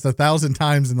you've been asked 1,000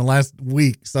 times in the last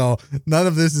week. So none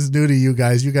of this is new to you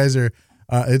guys. You guys are,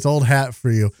 it's old hat for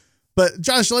you. But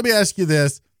Josh, let me ask you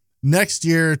this. Next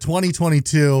year,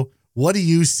 2022, what do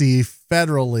you see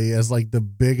federally as like the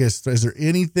biggest? Is there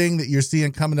anything that you're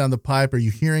seeing coming down the pipe? Are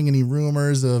you hearing any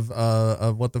rumors of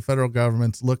what the federal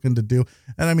government's looking to do?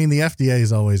 And I mean, the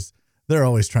FDA they're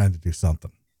always trying to do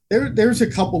something. There's a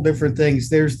couple different things.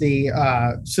 There's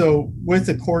so with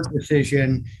the court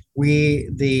decision,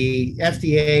 the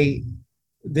FDA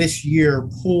this year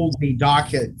pulled the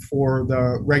docket for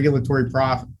the regulatory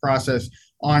process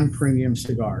on premium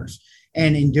cigars.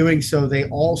 And in doing so, they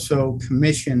also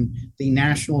commissioned the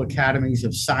National Academies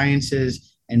of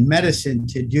Sciences and Medicine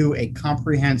to do a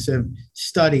comprehensive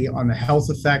study on the health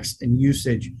effects and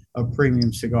usage of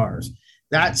premium cigars.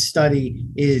 That study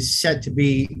is set to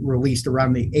be released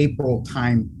around the April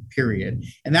time period,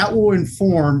 and that will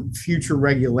inform future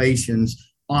regulations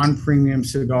on premium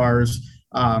cigars.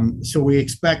 So we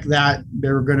expect that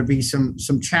there are going to be some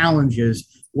challenges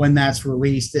when that's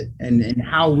released, and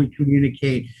how we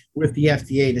communicate with the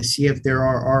FDA to see if there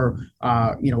are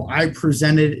I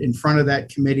presented in front of that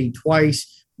committee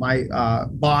twice. My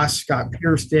boss, Scott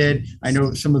Pierce, did. I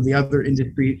know some of the other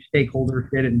industry stakeholders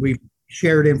did, and we've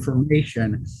shared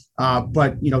information,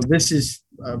 but this is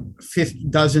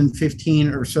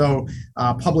 15 or so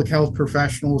public health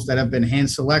professionals that have been hand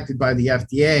selected by the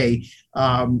FDA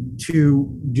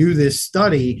to do this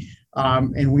study.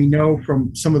 And we know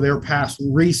from some of their past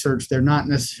research, they're not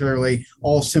necessarily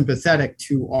all sympathetic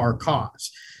to our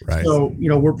cause. Right. So,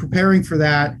 we're preparing for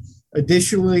that.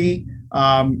 Additionally,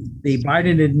 the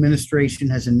Biden administration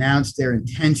has announced their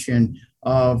intention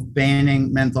of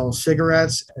banning menthol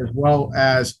cigarettes as well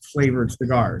as flavored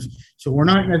cigars. So we're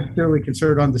not necessarily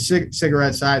concerned on the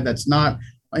cigarette side. That's not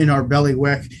in our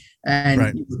bailiwick. And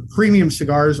Right. premium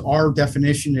cigars, our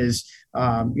definition is,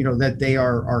 that they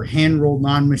are hand rolled,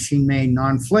 non-machine made,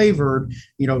 non-flavored,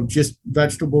 just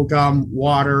vegetable gum,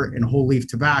 water, and whole leaf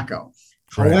tobacco.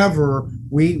 Right. However,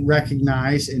 we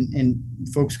recognize, and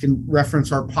folks can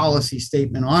reference our policy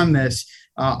statement on this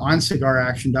on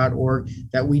cigaraction.org,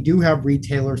 that we do have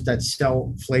retailers that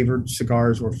sell flavored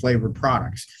cigars or flavored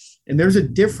products. And there's a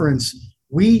difference.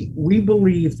 We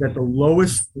believe that the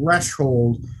lowest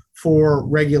threshold for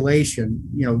regulation,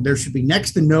 there should be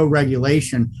next to no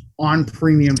regulation on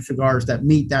premium cigars that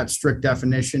meet that strict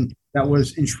definition that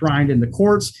was enshrined in the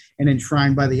courts and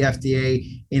enshrined by the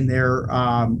FDA in their,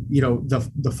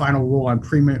 the final rule on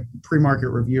pre-market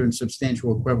review and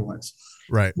substantial equivalence.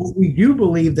 Right. We do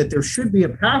believe that there should be a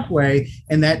pathway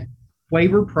and that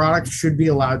flavored products should be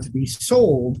allowed to be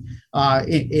sold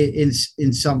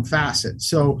in some facet.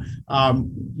 So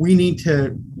we need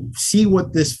to see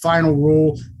what this final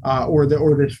rule or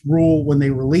this rule when they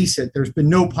release it. There's been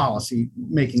no policy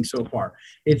making so far.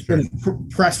 It's been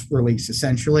a press release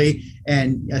essentially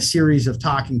and a series of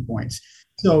talking points.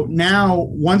 So now,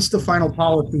 once the final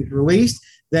policy is released,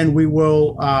 then we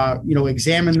will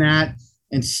examine that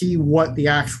and see what the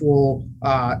actual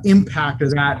impact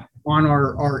of that on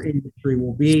our industry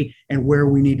will be and where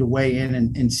we need to weigh in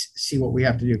and see what we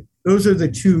have to do. Those are the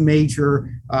two major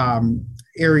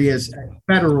areas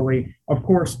federally. Of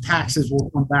course, taxes will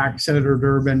come back. Senator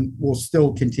Durbin will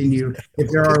still continue.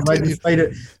 If there are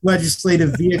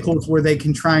legislative vehicles where they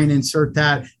can try and insert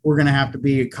that, we're going to have to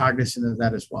be cognizant of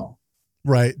that as well.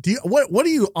 Right. What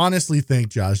do you honestly think,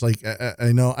 Josh? Like,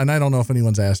 I know, and I don't know if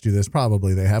anyone's asked you this,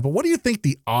 probably they have, but what do you think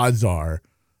the odds are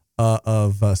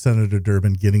of Senator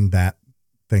Durbin getting that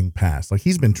thing passed? Like,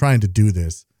 he's been trying to do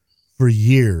this for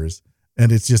years,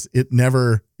 and it's just, it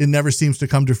never seems to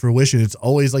come to fruition. It's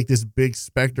always like this big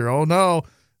specter. Oh no,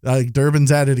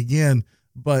 Durbin's at it again,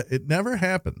 but it never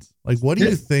happens. Like, what do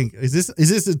you think? Is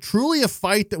this truly a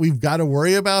fight that we've got to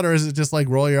worry about, or is it just like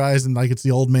roll your eyes and like it's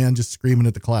the old man just screaming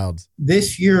at the clouds?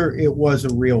 This year, it was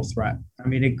a real threat. I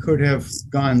mean, it could have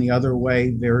gone the other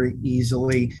way very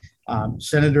easily.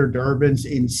 Senator Durbin's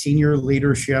in senior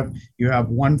leadership. You have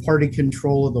one party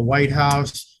control of the White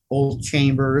House, both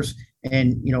chambers.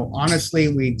 And, honestly,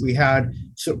 we had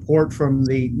support from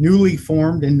the newly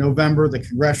formed in November, the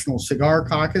Congressional Cigar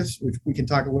Caucus, which we can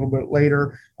talk a little bit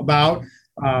later about.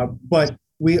 But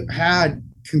we had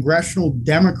congressional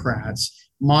Democrats,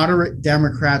 moderate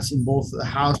Democrats in both the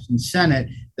House and Senate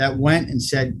that went and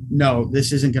said, no,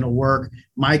 this isn't going to work.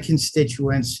 My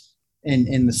constituents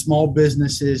and the small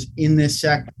businesses in this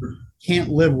sector can't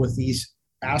live with these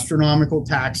astronomical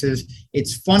taxes.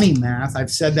 It's funny math. I've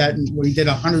said that we did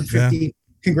 150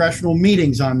 congressional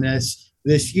meetings on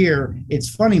this year.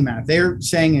 It's funny math. They're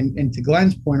saying, and to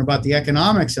Glenn's point about the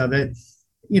economics of it,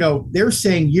 they're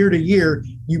saying year to year,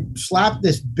 you slap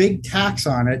this big tax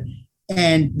on it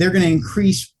and they're going to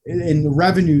increase and the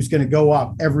revenue is going to go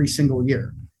up every single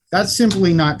year. That's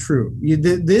simply not true.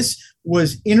 This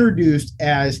was introduced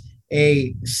as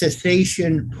a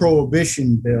cessation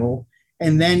prohibition bill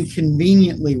and then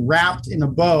conveniently wrapped in a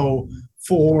bow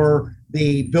for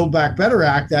the Build Back Better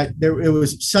Act that it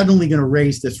was suddenly going to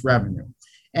raise this revenue.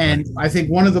 And I think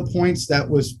one of the points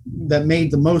that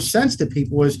made the most sense to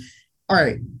people was, all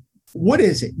right, what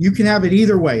is it? You can have it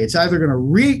either way. It's either going to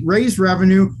raise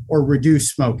revenue or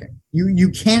reduce smoking. You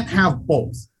can't have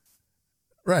both.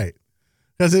 Right.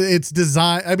 Because it's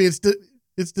designed. I mean,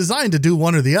 it's designed to do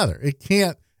one or the other.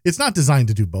 It's not designed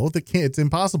to do both. It's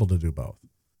impossible to do both.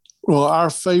 Well,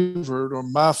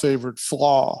 my favorite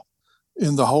flaw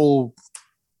in the whole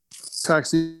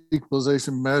tax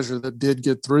equalization measure that did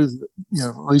get through,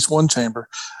 at least one chamber,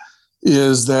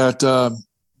 is that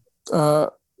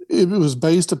it was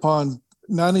based upon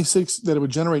that it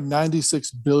would generate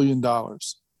 $96 billion.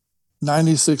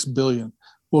 $96 billion.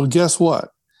 Well, guess what?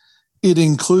 It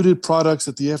included products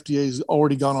that the FDA has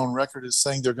already gone on record as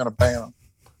saying they're going to ban them.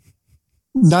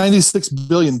 $96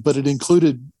 billion, but it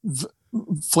included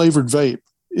flavored vape.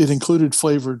 It included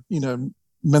flavored,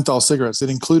 menthol cigarettes. It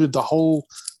included the whole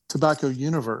tobacco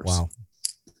universe. Wow.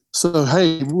 So,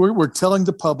 hey, we're telling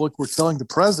the public, we're telling the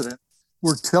president,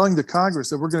 we're telling the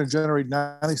Congress that we're going to generate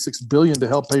 $96 billion to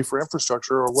help pay for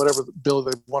infrastructure or whatever bill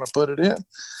they want to put it in.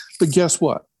 But guess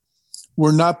what?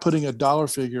 We're not putting a dollar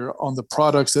figure on the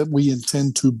products that we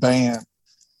intend to ban.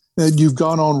 And you've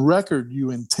gone on record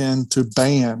you intend to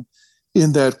ban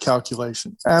in that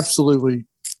calculation. Absolutely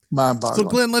mind-boggling. So,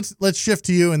 Glenn, let's shift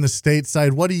to you in the state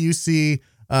side. What do you see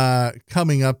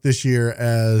coming up this year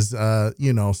as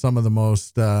some of the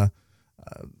most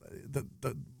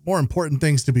more important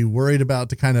things to be worried about,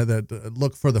 to kind of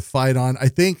look for the fight on. I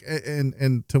think,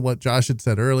 and to what Josh had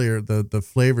said earlier, the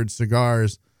flavored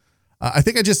cigars. I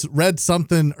think I just read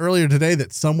something earlier today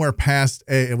that somewhere passed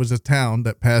it was a town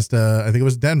that passed I think it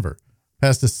was Denver,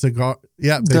 passed a cigar.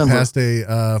 Yeah, they Denver. passed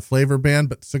a flavor ban,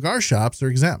 but cigar shops are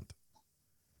exempt.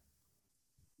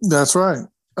 That's right.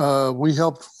 We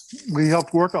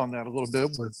helped work on that a little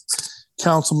bit with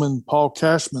Councilman Paul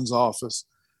Cashman's office,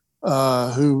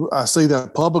 who I say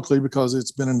that publicly because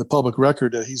it's been in the public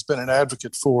record that he's been an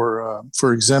advocate for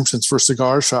exemptions for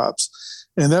cigar shops.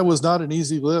 And that was not an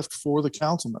easy lift for the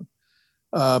councilman.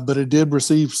 But it did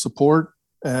receive support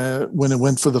when it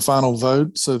went for the final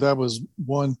vote. So that was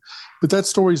one. But that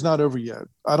story's not over yet.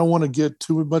 I don't want to get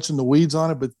too much in the weeds on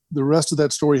it, but the rest of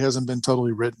that story hasn't been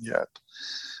totally written yet.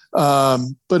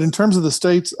 But in terms of the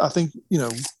states, I think,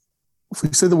 if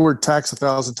we say the word tax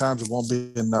 1,000 times, it won't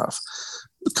be enough,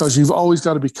 because you've always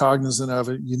got to be cognizant of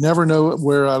it. You never know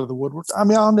where out of the woodwork. I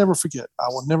mean, I will never forget.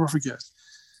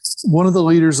 One of the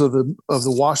leaders of the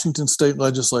Washington state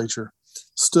legislature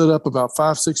stood up about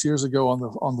 5-6 years ago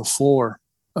on the floor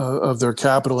of their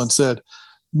Capitol and said,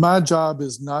 "My job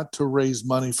is not to raise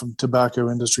money from tobacco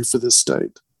industry for this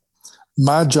state.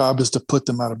 My job is to put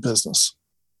them out of business."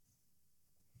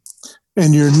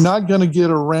 And you're not going to get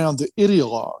around the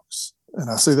ideologues, and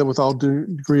I say that with all due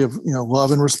degree of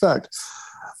love and respect,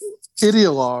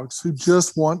 ideologues who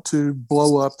just want to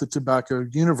blow up the tobacco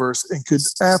universe and could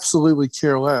absolutely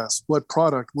care less what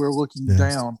product we're looking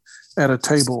down at a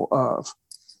table of.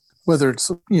 Whether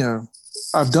it's,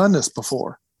 I've done this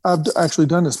before. I've actually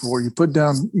done this before. You put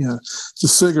down, the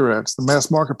cigarettes, the mass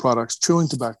market products, chewing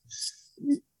tobacco,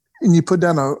 and you put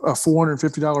down a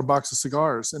 $450 box of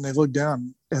cigars, and they look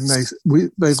down and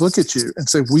they look at you and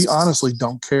say, "We honestly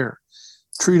don't care.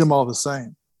 Treat them all the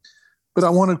same." But I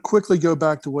want to quickly go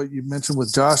back to what you mentioned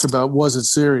with Josh about, was it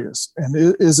serious? And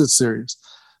is it serious?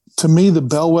 To me, the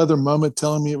bellwether moment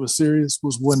telling me it was serious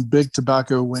was when Big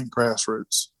Tobacco went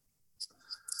grassroots.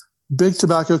 Big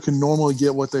Tobacco can normally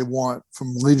get what they want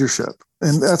from leadership,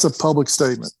 and that's a public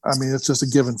statement. I mean, it's just a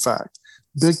given fact.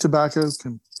 Big Tobacco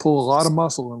can pull a lot of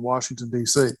muscle in Washington,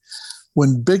 D.C.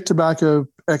 When Big Tobacco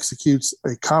executes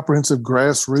a comprehensive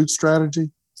grassroots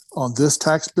strategy on this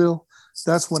tax bill,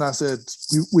 that's when I said,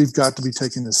 we've got to be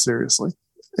taking this seriously.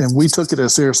 And we took it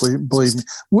as seriously, believe me.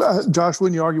 Josh,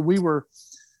 wouldn't you argue we were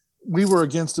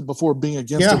against it before being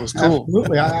against it was cool?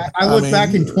 Absolutely. I look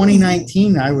back in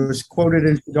 2019, I was quoted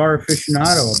in Cigar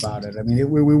Aficionado about it. I mean,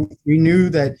 we knew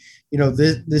that,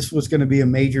 this was going to be a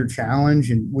major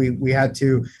challenge, and we had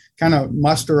to kind of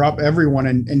muster up everyone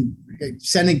and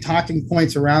sending talking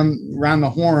points around the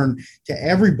horn to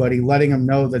everybody, letting them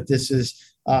know that this is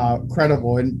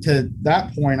credible. And to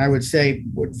that point, I would say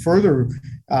what further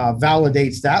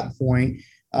validates that point,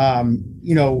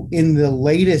 in the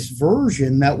latest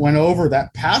version that went over,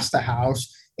 that passed the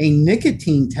House, a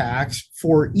nicotine tax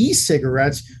for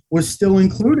e-cigarettes was still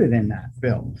included in that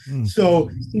bill. So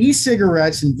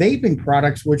e-cigarettes and vaping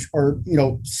products, which are,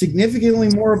 significantly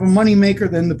more of a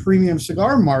moneymaker than the premium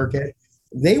cigar market,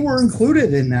 they were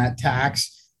included in that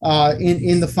tax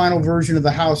in the final version of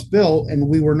the House bill, and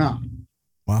we were not.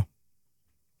 Wow.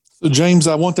 So, James,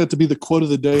 I want that to be the quote of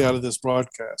the day out of this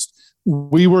broadcast.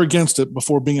 We were against it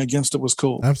before being against it was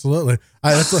cool. Absolutely.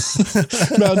 I'll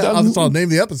name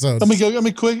the episode. Let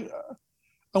me quick.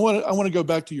 I want to go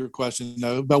back to your question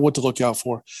about what to look out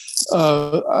for.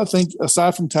 I think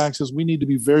aside from taxes, we need to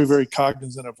be very, very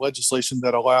cognizant of legislation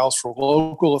that allows for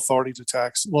local authority to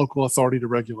tax, local authority to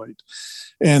regulate.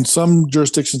 And some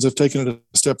jurisdictions have taken it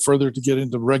a step further to get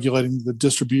into regulating the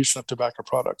distribution of tobacco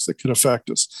products that could affect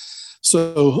us.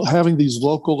 So having these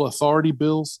local authority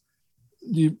bills,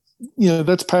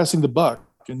 that's passing the buck,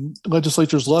 and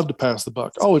legislatures love to pass the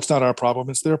buck. Oh, it's not our problem.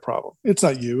 It's their problem. It's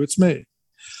not you. It's me.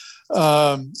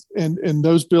 And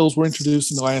those bills were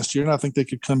introduced in the last year, and I think they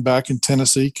could come back in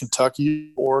Tennessee,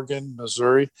 Kentucky, Oregon,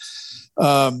 Missouri.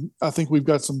 I think we've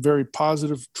got some very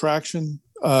positive traction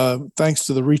thanks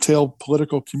to the retail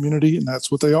political community, and that's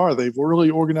what they are. They've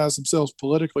really organized themselves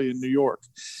politically in New York.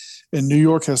 And New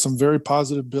York has some very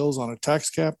positive bills on a tax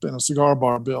cap and a cigar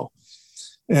bar bill.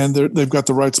 And they've got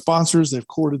the right sponsors. They've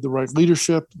courted the right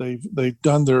leadership. They've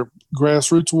done their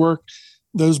grassroots work.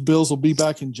 Those bills will be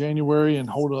back in January and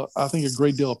hold, I think, a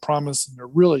great deal of promise. And they're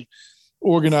really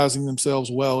organizing themselves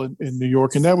well in New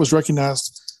York. And that was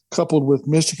recognized, coupled with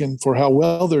Michigan, for how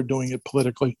well they're doing it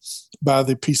politically by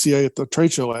the PCA at the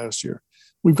trade show last year.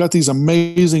 We've got these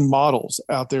amazing models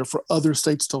out there for other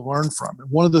states to learn from. And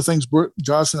one of the things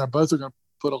Josh and I both are going to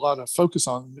put a lot of focus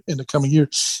on in the coming year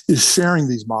is sharing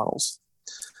these models.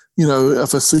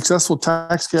 If a successful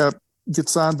tax cap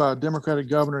gets signed by a Democratic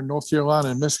governor in North Carolina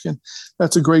and Michigan,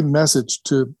 that's a great message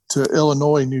to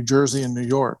Illinois, New Jersey, and New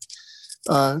York.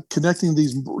 Connecting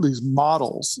these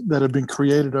models that have been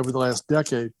created over the last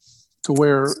decade to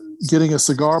where getting a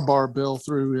cigar bar bill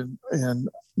through in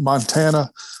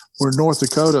Montana or North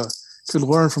Dakota could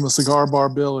learn from a cigar bar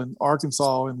bill in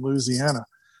Arkansas and Louisiana.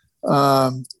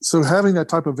 So having that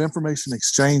type of information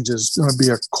exchange is going to be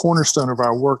a cornerstone of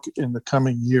our work in the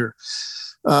coming year.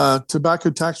 Tobacco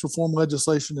tax reform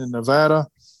legislation in Nevada.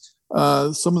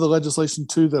 Some of the legislation,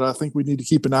 too, that I think we need to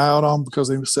keep an eye out on because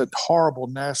they've set horrible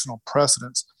national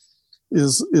precedents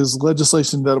is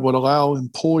legislation that would allow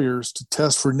employers to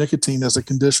test for nicotine as a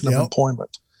condition of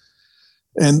employment.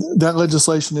 And that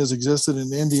legislation has existed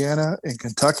in Indiana and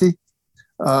Kentucky.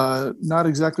 Not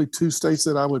exactly two states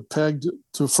that I would peg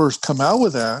to first come out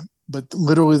with that, but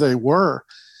literally they were.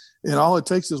 And all it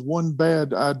takes is one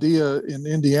bad idea in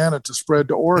Indiana to spread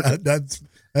to Oregon.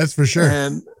 That's for sure.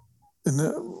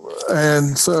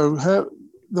 And so have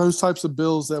those types of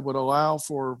bills that would allow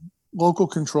for local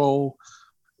control,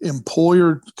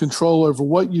 employer control over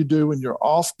what you do in your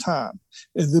off time.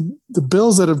 And the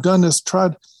bills that have done this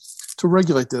tried to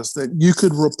regulate this, that you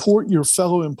could report your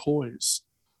fellow employees.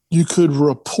 You could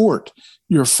report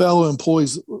your fellow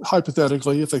employees,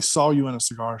 hypothetically, if they saw you in a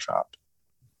cigar shop.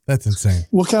 That's insane.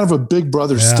 What kind of a big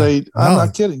brother state? I'm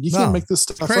not kidding. You can't make this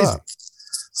stuff up.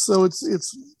 So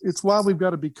it's why we've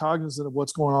got to be cognizant of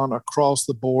what's going on across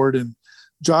the board. And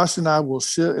Josh and I will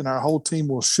shift, and our whole team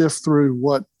will shift through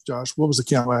what was the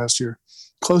count last year?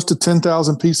 Close to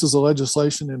 10,000 pieces of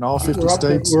legislation in all 50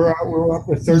 states. We're up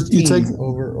to 13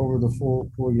 over the full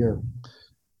year.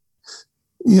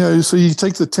 So you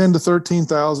take the 10 to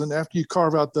 13,000 after you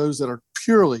carve out those that are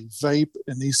purely vape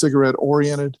and e-cigarette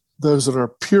oriented, those that are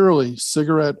purely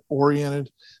cigarette oriented,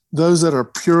 those that are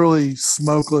purely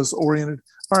smokeless oriented.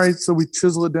 All right, so we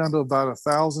chisel it down to about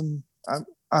 1,000.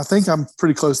 I think I'm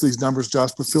pretty close to these numbers,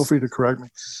 Josh, but feel free to correct me.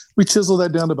 We chisel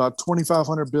that down to about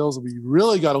 2,500 bills that we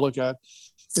really got to look at.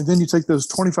 And then you take those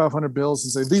 2,500 bills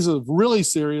and say, these are really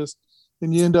serious.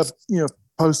 And you end up,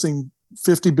 posting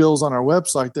 50 bills on our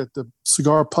website that the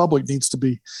cigar public needs to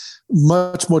be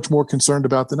much, much more concerned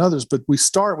about than others. But we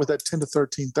start with that 10 to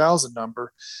 13,000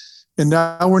 number. And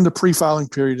now we're in the pre-filing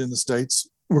period in the states.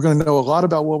 We're going to know a lot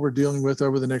about what we're dealing with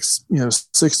over the next,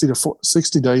 60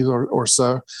 days or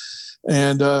so.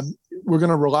 And we're going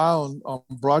to rely on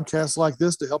broadcasts like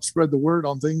this to help spread the word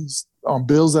on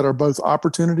bills that are both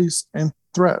opportunities and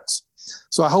threats.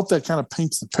 So I hope that kind of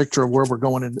paints the picture of where we're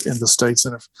going in the states.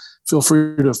 And feel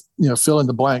free to fill in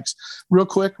the blanks. Real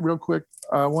quick,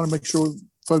 I want to make sure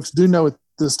folks do know at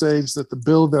this stage that the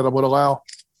bill that would allow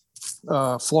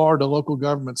Florida local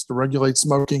governments to regulate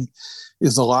smoking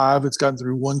is alive. It's gotten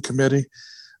through one committee.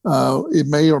 It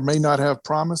may or may not have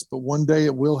promise, but one day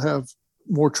it will have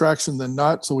more traction than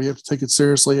not. So we have to take it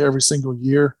seriously every single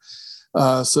year.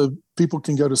 So people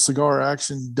can go to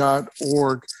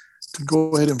cigaraction.org to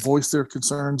go ahead and voice their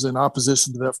concerns in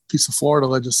opposition to that piece of Florida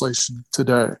legislation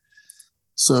today.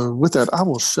 So with that, I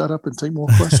will shut up and take more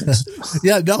questions.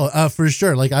 For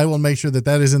sure. Like I will make sure that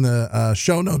is in the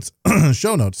show notes,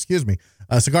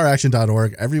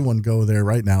 cigaraction.org. Everyone go there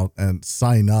right now and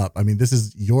sign up. I mean, this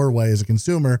is your way as a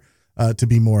consumer to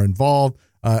be more involved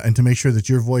and to make sure that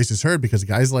your voice is heard, because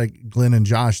guys like Glenn and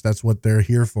Josh, that's what they're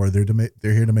here for. They're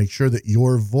here to make sure that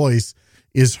your voice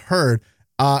is heard.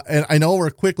 And I know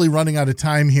we're quickly running out of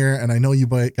time here, and I know you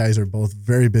guys are both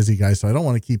very busy guys, so I don't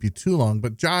want to keep you too long.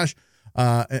 But Josh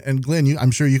and Glenn,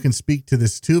 I'm sure you can speak to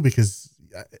this too, because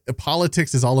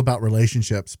politics is all about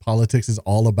relationships. Politics is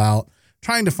all about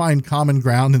trying to find common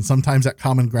ground, and sometimes that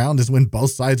common ground is when both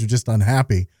sides are just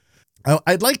unhappy.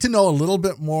 I'd like to know a little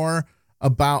bit more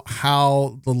about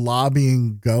how the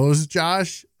lobbying goes,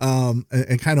 Josh, and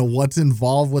kind of what's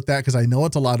involved with that, because I know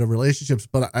it's a lot of relationships,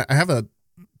 but I have a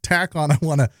tack on I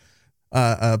want to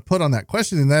put on that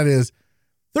question, and that is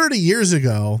 30 years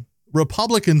ago,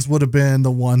 Republicans would have been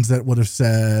the ones that would have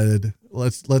said,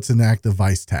 let's enact a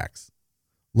vice tax.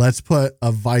 Let's put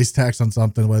a vice tax on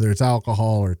something, whether it's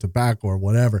alcohol or tobacco or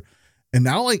whatever. And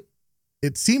now, like,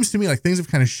 it seems to me like things have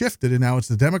kind of shifted, and now it's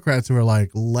the Democrats who are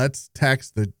like, let's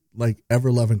tax the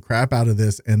ever-loving crap out of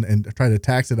this and try to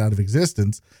tax it out of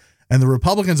existence. And the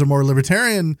Republicans are more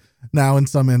libertarian now in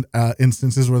some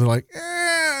instances where they're like,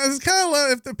 it's kind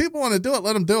of, if the people want to do it,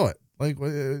 let them do it. Like,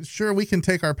 sure, we can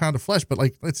take our pound of flesh, but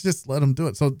let's just let them do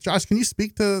it. So Josh, can you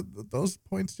speak to those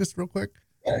points just real quick?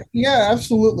 Yeah,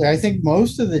 absolutely. I think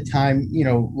most of the time,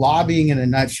 lobbying in a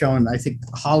nutshell, and I think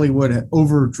Hollywood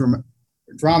over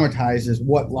dramatizes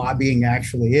what lobbying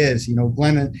actually is.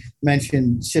 Glenn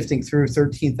mentioned sifting through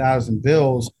 13,000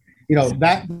 bills.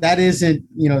 that isn't,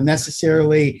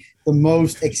 necessarily the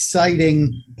most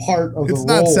exciting part of the role. It's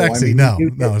not sexy. No,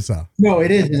 it's not. No, it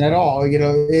isn't at all.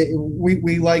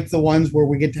 We like the ones where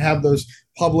we get to have those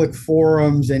public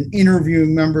forums and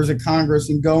interviewing members of Congress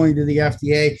and going to the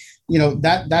FDA.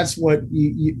 That's what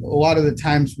a lot of the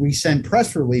times we send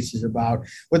press releases about,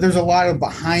 but there's a lot of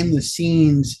behind the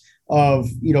scenes of,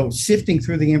 sifting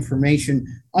through the information,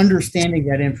 understanding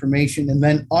that information, and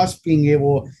then us being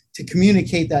able to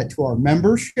communicate that to our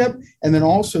membership and then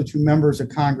also to members of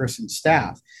Congress and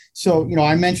staff. So,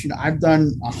 I mentioned I've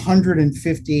done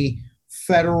 150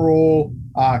 federal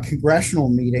congressional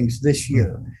meetings this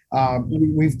year.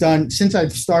 We've done, since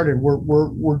I've started,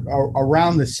 we're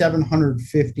around the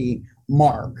 750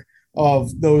 mark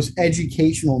of those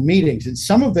educational meetings. And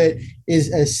some of it is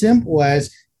as simple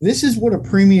as, this is what a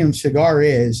premium cigar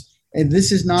is, and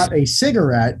this is not a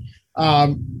cigarette.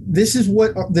 This is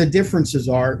what the differences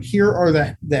are. Here are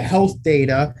the health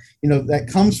data, that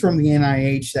comes from the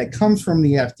NIH, that comes from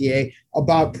the FDA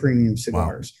about premium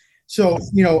cigars. Wow. So,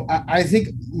 I think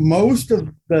most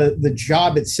of the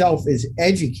job itself is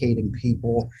educating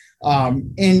people.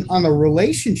 And on the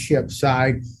relationship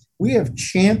side, we have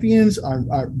champions on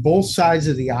both sides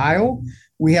of the aisle.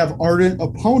 We have ardent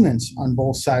opponents on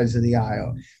both sides of the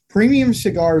aisle. Premium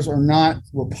cigars are not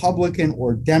Republican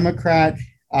or Democrat.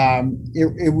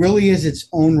 It really is its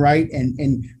own right,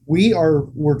 and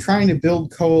we're trying to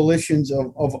build coalitions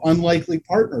of unlikely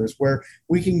partners where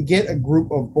we can get a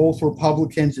group of both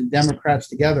Republicans and Democrats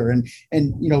together. And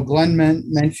Glenn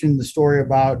mentioned the story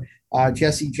about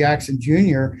Jesse Jackson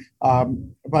Jr.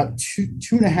 About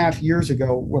two and a half years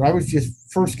ago, when I was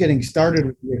just first getting started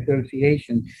with the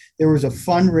association, there was a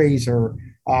fundraiser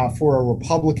for a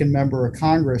Republican member of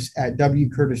Congress at W.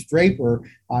 Curtis Draper,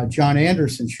 John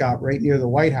Anderson shop right near the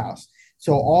White House.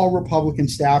 So all Republican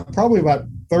staff, probably about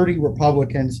 30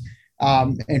 Republicans,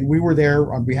 and we were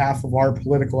there on behalf of our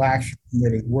political action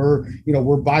committee. We're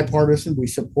bipartisan. We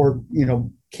support,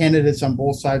 candidates on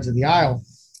both sides of the aisle.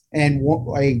 And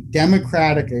a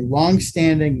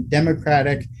longstanding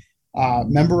Democratic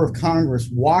member of Congress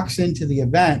walks into the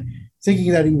event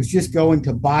thinking that he was just going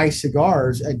to buy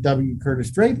cigars at W. Curtis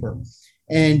Draper.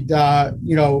 And,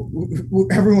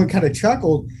 everyone kind of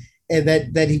chuckled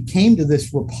that he came to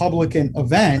this Republican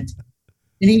event,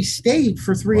 and he stayed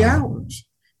for 3 hours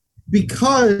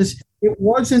because it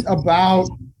wasn't about,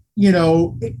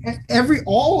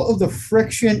 all of the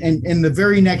friction. And the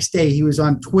very next day he was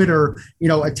on Twitter,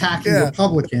 attacking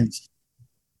Republicans.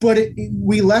 But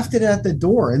we left it at the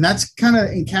door, and that's kind of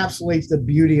encapsulates the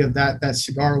beauty of that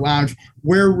cigar lounge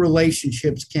where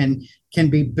relationships can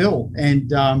be built. And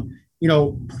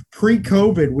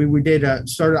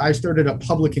pre-COVID, I started a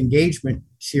public engagement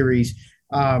series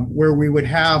where we would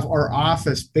have our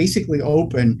office basically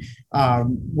open,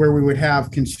 where we would have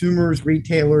consumers,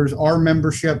 retailers, our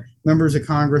membership, members of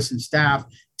Congress and staff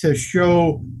to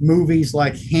show movies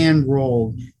like Hand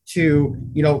Rolled, to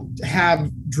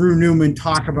have Drew Newman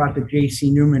talk about the J.C.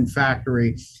 Newman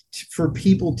factory, for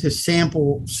people to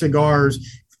sample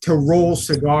cigars, to roll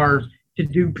cigars, to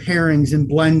do pairings and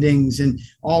blendings and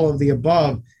all of the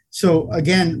above. So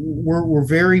again, we're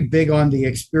very big on the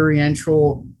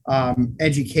experiential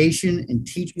education and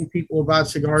teaching people about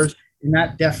cigars, and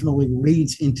that definitely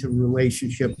leads into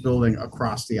relationship building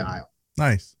across the aisle.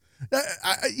 Nice.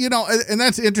 And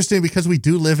that's interesting because we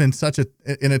do live in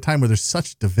in a time where there's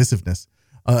such divisiveness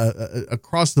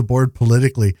across the board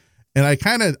politically. And I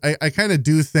kind of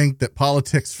do think that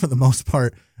politics, for the most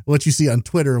part, what you see on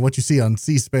Twitter and what you see on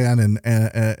C-SPAN and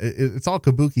it's all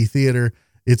kabuki theater.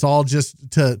 It's all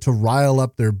just to rile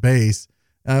up their base.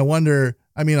 And I wonder,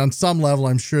 on some level,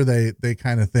 I'm sure they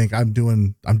kind of think I'm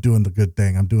doing the good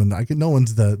thing. No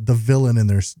one's the villain in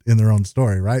their own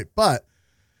story. Right. But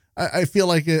I feel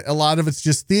like a lot of it's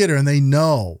just theater, and they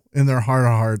know in their heart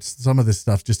of hearts some of this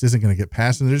stuff just isn't going to get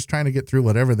past, and they're just trying to get through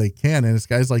whatever they can. And it's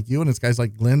guys like you and it's guys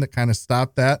like Glenn that kind of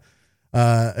stop that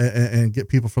and get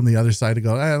people from the other side to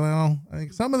go, I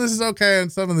think some of this is okay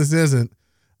and some of this isn't.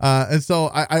 And so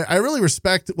I really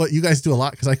respect what you guys do a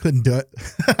lot, because I couldn't do it.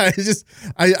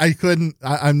 I couldn't.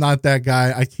 I'm not that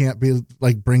guy. I can't be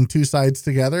like bring two sides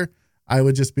together. I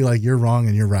would just be like, you're wrong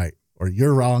and you're right, or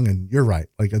you're wrong and you're right.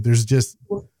 Like there's just.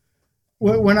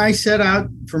 When I set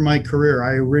out for my career,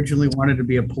 I originally wanted to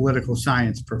be a political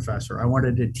science professor. I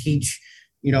wanted to teach,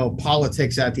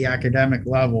 politics at the academic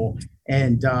level.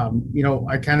 And,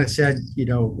 I kind of said,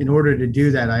 in order to do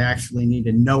that, I actually need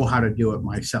to know how to do it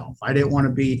myself. I didn't want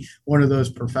to be one of those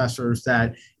professors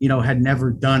that, had never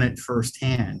done it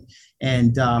firsthand.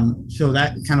 And so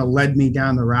that kind of led me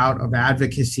down the route of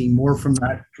advocacy, more from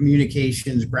that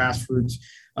communications, grassroots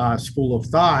school of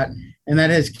thought. And that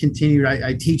has continued.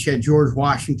 I teach at George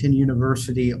Washington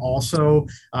University also,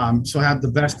 so I have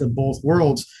the best of both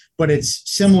worlds. But it's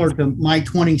similar to my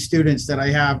 20 students that I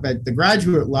have at the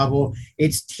graduate level.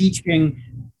 It's teaching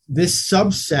this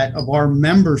subset of our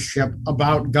membership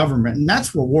about government, and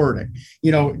that's rewarding.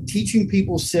 You know, teaching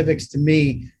people civics to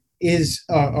me is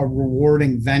a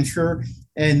rewarding venture,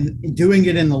 and doing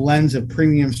it in the lens of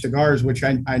premium cigars, which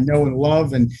I know and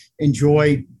love and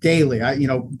enjoy daily.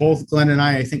 Both Glenn and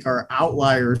I think, are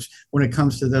outliers when it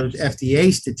comes to those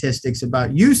FDA statistics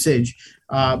about usage.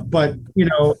 But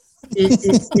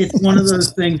it's one of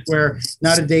those things where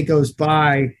not a day goes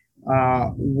by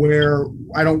where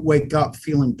I don't wake up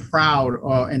feeling proud.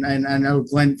 And I know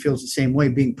Glenn feels the same way,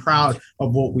 being proud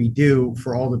of what we do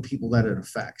for all the people that it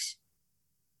affects.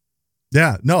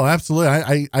 Yeah, no,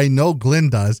 absolutely. I know Glenn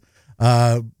does.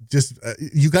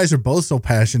 You guys are both so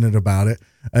passionate about it,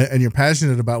 and you're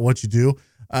passionate about what you do.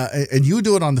 And you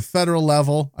do it on the federal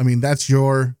level. I mean, that's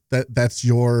your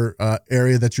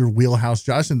area, that's your wheelhouse,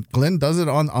 Josh. And Glenn does it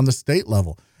on the state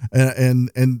level.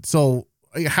 And so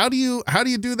how do you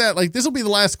do that? Like, this will be the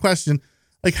last question.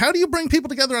 Like, how do you bring people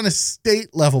together on a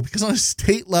state level? Because on a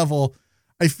state level,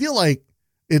 I feel like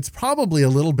it's probably a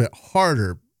little bit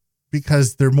harder,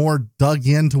 because they're more dug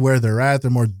into where they're at.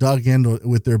 They're more dug in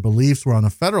with their beliefs. Where on a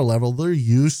federal level, they're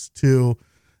used to,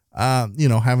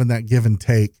 having that give and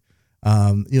take,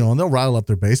 and they'll rattle up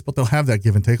their base, but they'll have that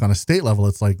give and take. On a state level,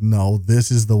 it's like, no,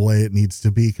 this is the way it needs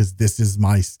to be, because this is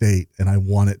my state and I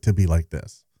want it to be like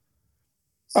this.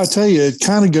 I tell you, it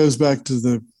kind of goes back to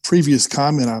the previous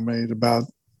comment I made about,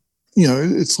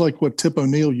 it's like what Tip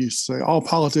O'Neill used to say, all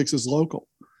politics is local.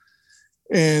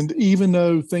 And even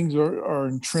though things are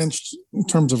entrenched in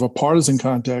terms of a partisan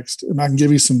context, and I can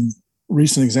give you some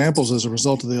recent examples as a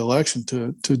result of the election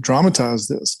to dramatize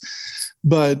this,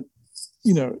 but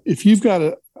if you've got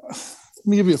let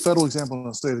me give you a federal example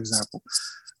and a state example.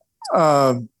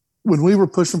 When we were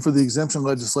pushing for the exemption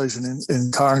legislation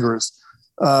in Congress,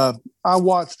 I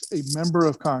watched a member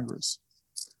of Congress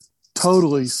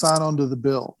totally sign onto the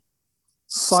bill,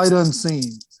 sight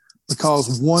unseen,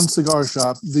 because one cigar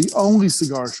shop, the only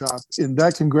cigar shop in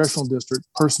that congressional district,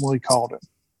 personally called him.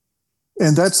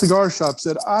 And that cigar shop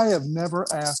said, I have never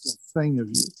asked a thing of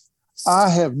you. I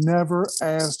have never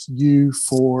asked you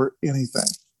for anything.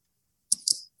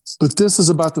 But this is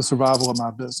about the survival of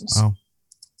my business. Wow.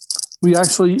 We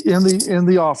actually, in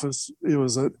the office, it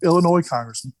was an Illinois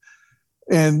congressman,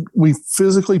 and we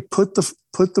physically put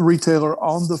the retailer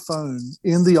on the phone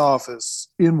in the office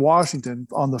in Washington,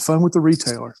 on the phone with the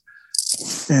retailer.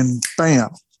 And bam,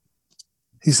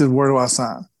 he said, where do I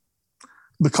sign?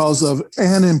 Because of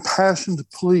an impassioned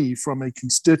plea from a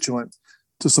constituent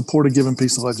to support a given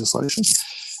piece of legislation.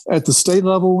 At the state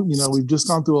level, we've just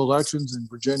gone through elections in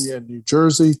Virginia and New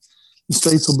Jersey. The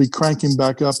states will be cranking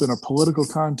back up in a political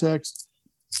context.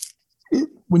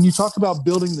 When you talk about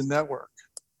building the network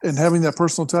and having that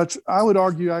personal touch, I would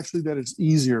argue actually that it's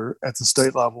easier at the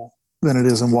state level than it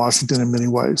is in Washington in many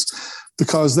ways,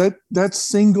 because that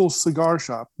single cigar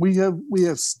shop, we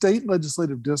have state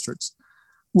legislative districts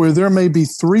where there may be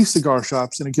 3 cigar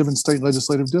shops in a given state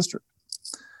legislative district.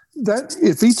 That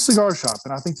if each cigar shop,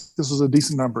 and I think this is a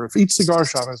decent number, if each cigar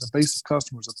shop has a base of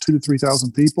customers of 2,000 to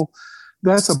 3,000 people,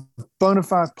 that's a bona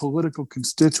fide political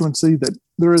constituency that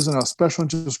there isn't a special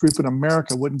interest group in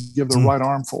America wouldn't give their right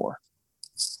arm for.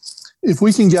 If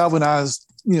we can galvanize,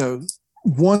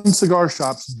 one cigar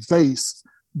shop's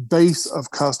base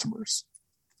of customers,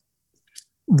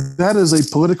 that is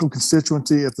a political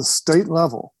constituency at the state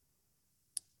level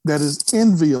that is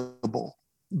enviable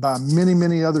by many,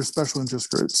 many other special interest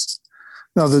groups.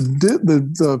 Now,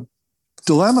 the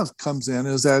dilemma comes in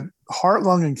is that heart,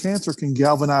 lung, and cancer can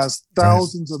galvanize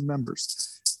thousands of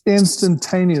members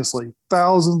instantaneously,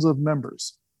 thousands of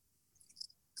members.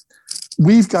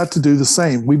 We've got to do the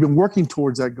same. We've been working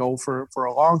towards that goal for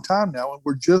a long time now, and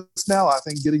we're just now, I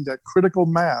think, getting that critical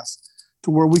mass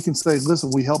to where we can say,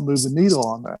 listen, we help move the needle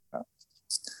on that.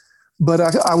 But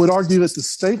I would argue at the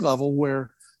state level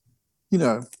where,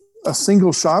 a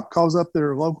single shop calls up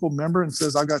their local member and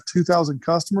says, I got 2,000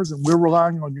 customers and we're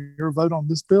relying on your vote on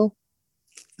this bill.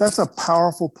 That's a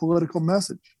powerful political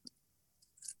message.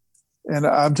 And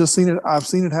I've seen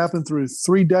it happen through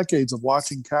 3 decades of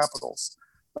watching capitals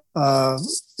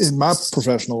in my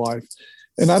professional life.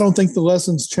 And I don't think the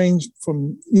lessons changed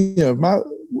from,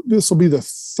 this will be the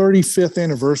 35th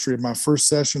anniversary of my first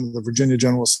session of the Virginia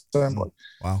General Assembly.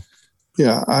 Wow.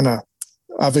 Yeah, I know.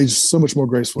 I've aged so much more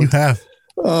gracefully. You have.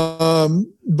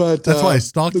 But that's why I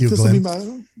stalked you,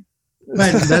 Glenn.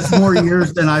 But that's more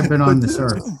years than I've been on this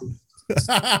earth.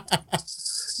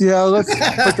 Yeah, let's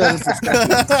put that in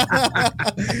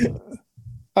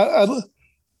perspective.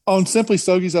 On Simply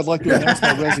Stogies, I'd like to announce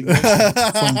my resignation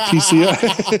from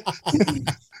TCI.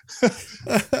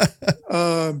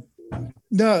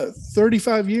 No,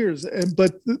 35 years.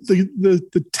 But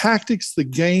the tactics, the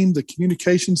game, the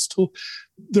communications tool,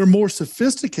 they're more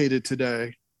sophisticated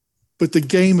today, but the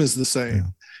game is the same. Yeah.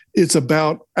 It's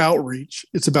about outreach.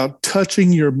 It's about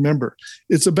touching your member.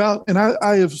 It's about, and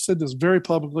I have said this very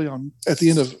publicly at the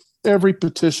end of every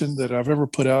petition that I've ever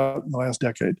put out in the last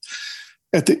decade.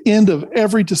 At the end of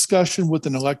every discussion with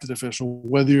an elected official,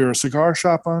 whether you're a cigar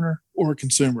shop owner or a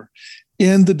consumer,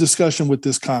 end the discussion with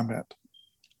this comment: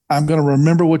 I'm going to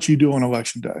remember what you do on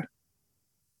election day.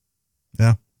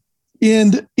 Yeah.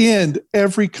 End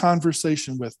every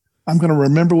conversation with, I'm going to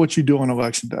remember what you do on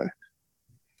election day.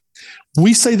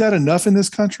 We say that enough in this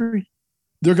country,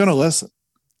 they're going to listen.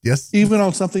 Yes. Even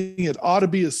on something it ought to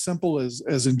be as simple as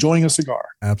enjoying a cigar.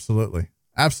 Absolutely.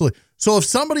 Absolutely. So if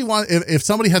somebody if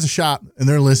somebody has a shop and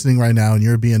they're listening right now and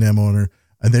you're a B&M owner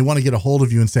and they want to get a hold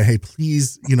of you and say, hey,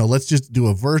 please, let's just do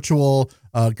a virtual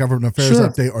government affairs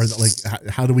update, or like,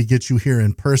 how do we get you here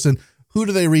in person? Who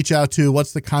do they reach out to?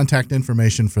 What's the contact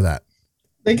information for that?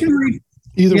 They can reach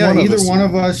either one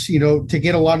of us, to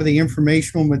get a lot of the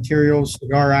informational materials,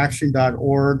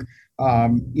 cigaraction.org.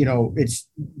 It's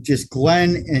just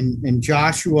Glenn and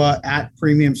Joshua at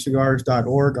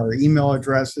premiumcigars.org, our email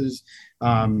addresses.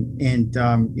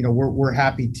 We're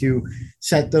happy to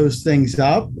set those things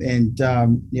up. And,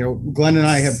 Glenn and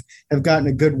I have gotten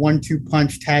a good 1-2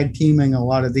 punch tag teaming a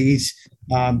lot of these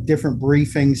different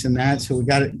briefings and that. So we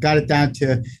got it down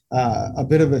to a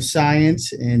bit of a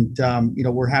science, and,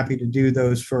 we're happy to do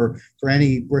those for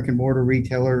any brick and mortar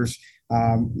retailers,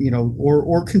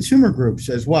 or consumer groups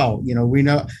as well. We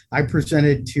know I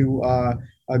presented to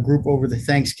a group over the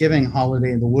Thanksgiving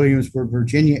holiday in the Williamsburg,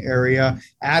 Virginia area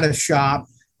at a shop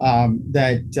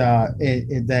that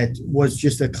was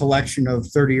just a collection of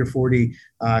 30 or 40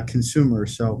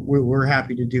 consumers. So we're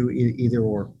happy to do either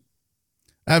or.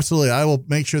 Absolutely. I will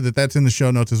make sure that that's in the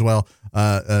show notes as well.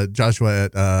 Joshua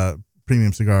at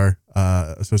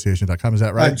premiumcigarassociation.com. Is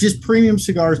that right? Just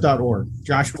premiumcigars.org.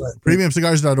 Joshua.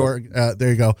 Premiumcigars.org. There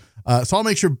you go. So I'll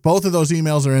make sure both of those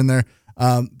emails are in there,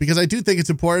 because I do think it's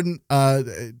important to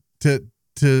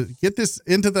get this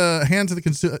into the hands of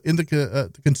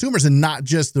the consumers and not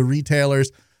just the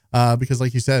retailers, because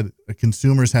like you said,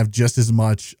 consumers have just as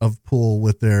much of pull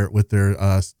with their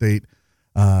state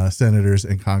senators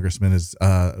and congressmen as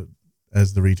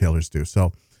the retailers do.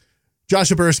 So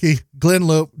Josh Oberski, Glenn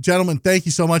Loop, gentlemen, thank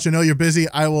you so much. I know you're busy.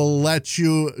 I will let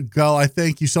you go. I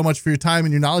thank you so much for your time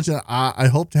and your knowledge. And I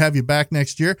hope to have you back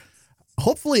next year,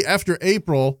 hopefully after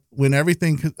April, when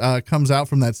everything comes out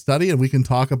from that study and we can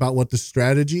talk about what the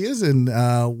strategy is and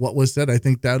what was said. I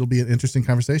think that'll be an interesting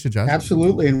conversation, Josh.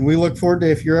 Absolutely. And we look forward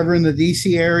to, if you're ever in the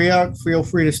DC area, feel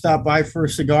free to stop by for a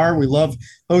cigar. We love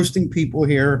hosting people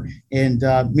here and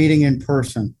meeting in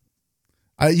person.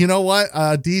 You know what?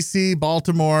 DC,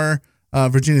 Baltimore,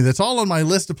 Virginia, that's all on my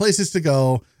list of places to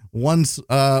go once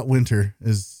winter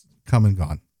is come and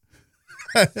gone.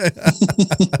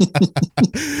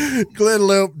 Glenn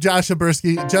Loop, Josh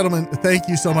Oberski, gentlemen, thank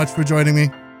you so much for joining me.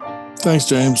 Thanks,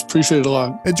 James. Appreciate it a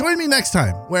lot. And join me next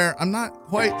time, where I'm not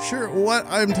quite sure what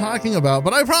I'm talking about,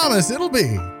 but I promise it'll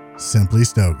be Simply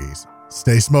Stogies.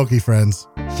 Stay smoky, friends.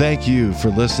 Thank you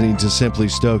for listening to Simply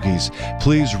Stogies.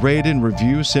 Please rate and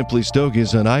review Simply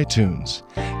Stogies on iTunes.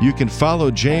 You can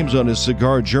follow James on his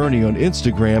cigar journey on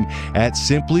Instagram at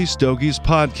Simply Stogies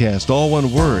Podcast, all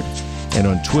one word, and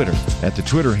on Twitter at the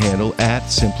Twitter handle at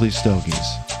Simply Stogies.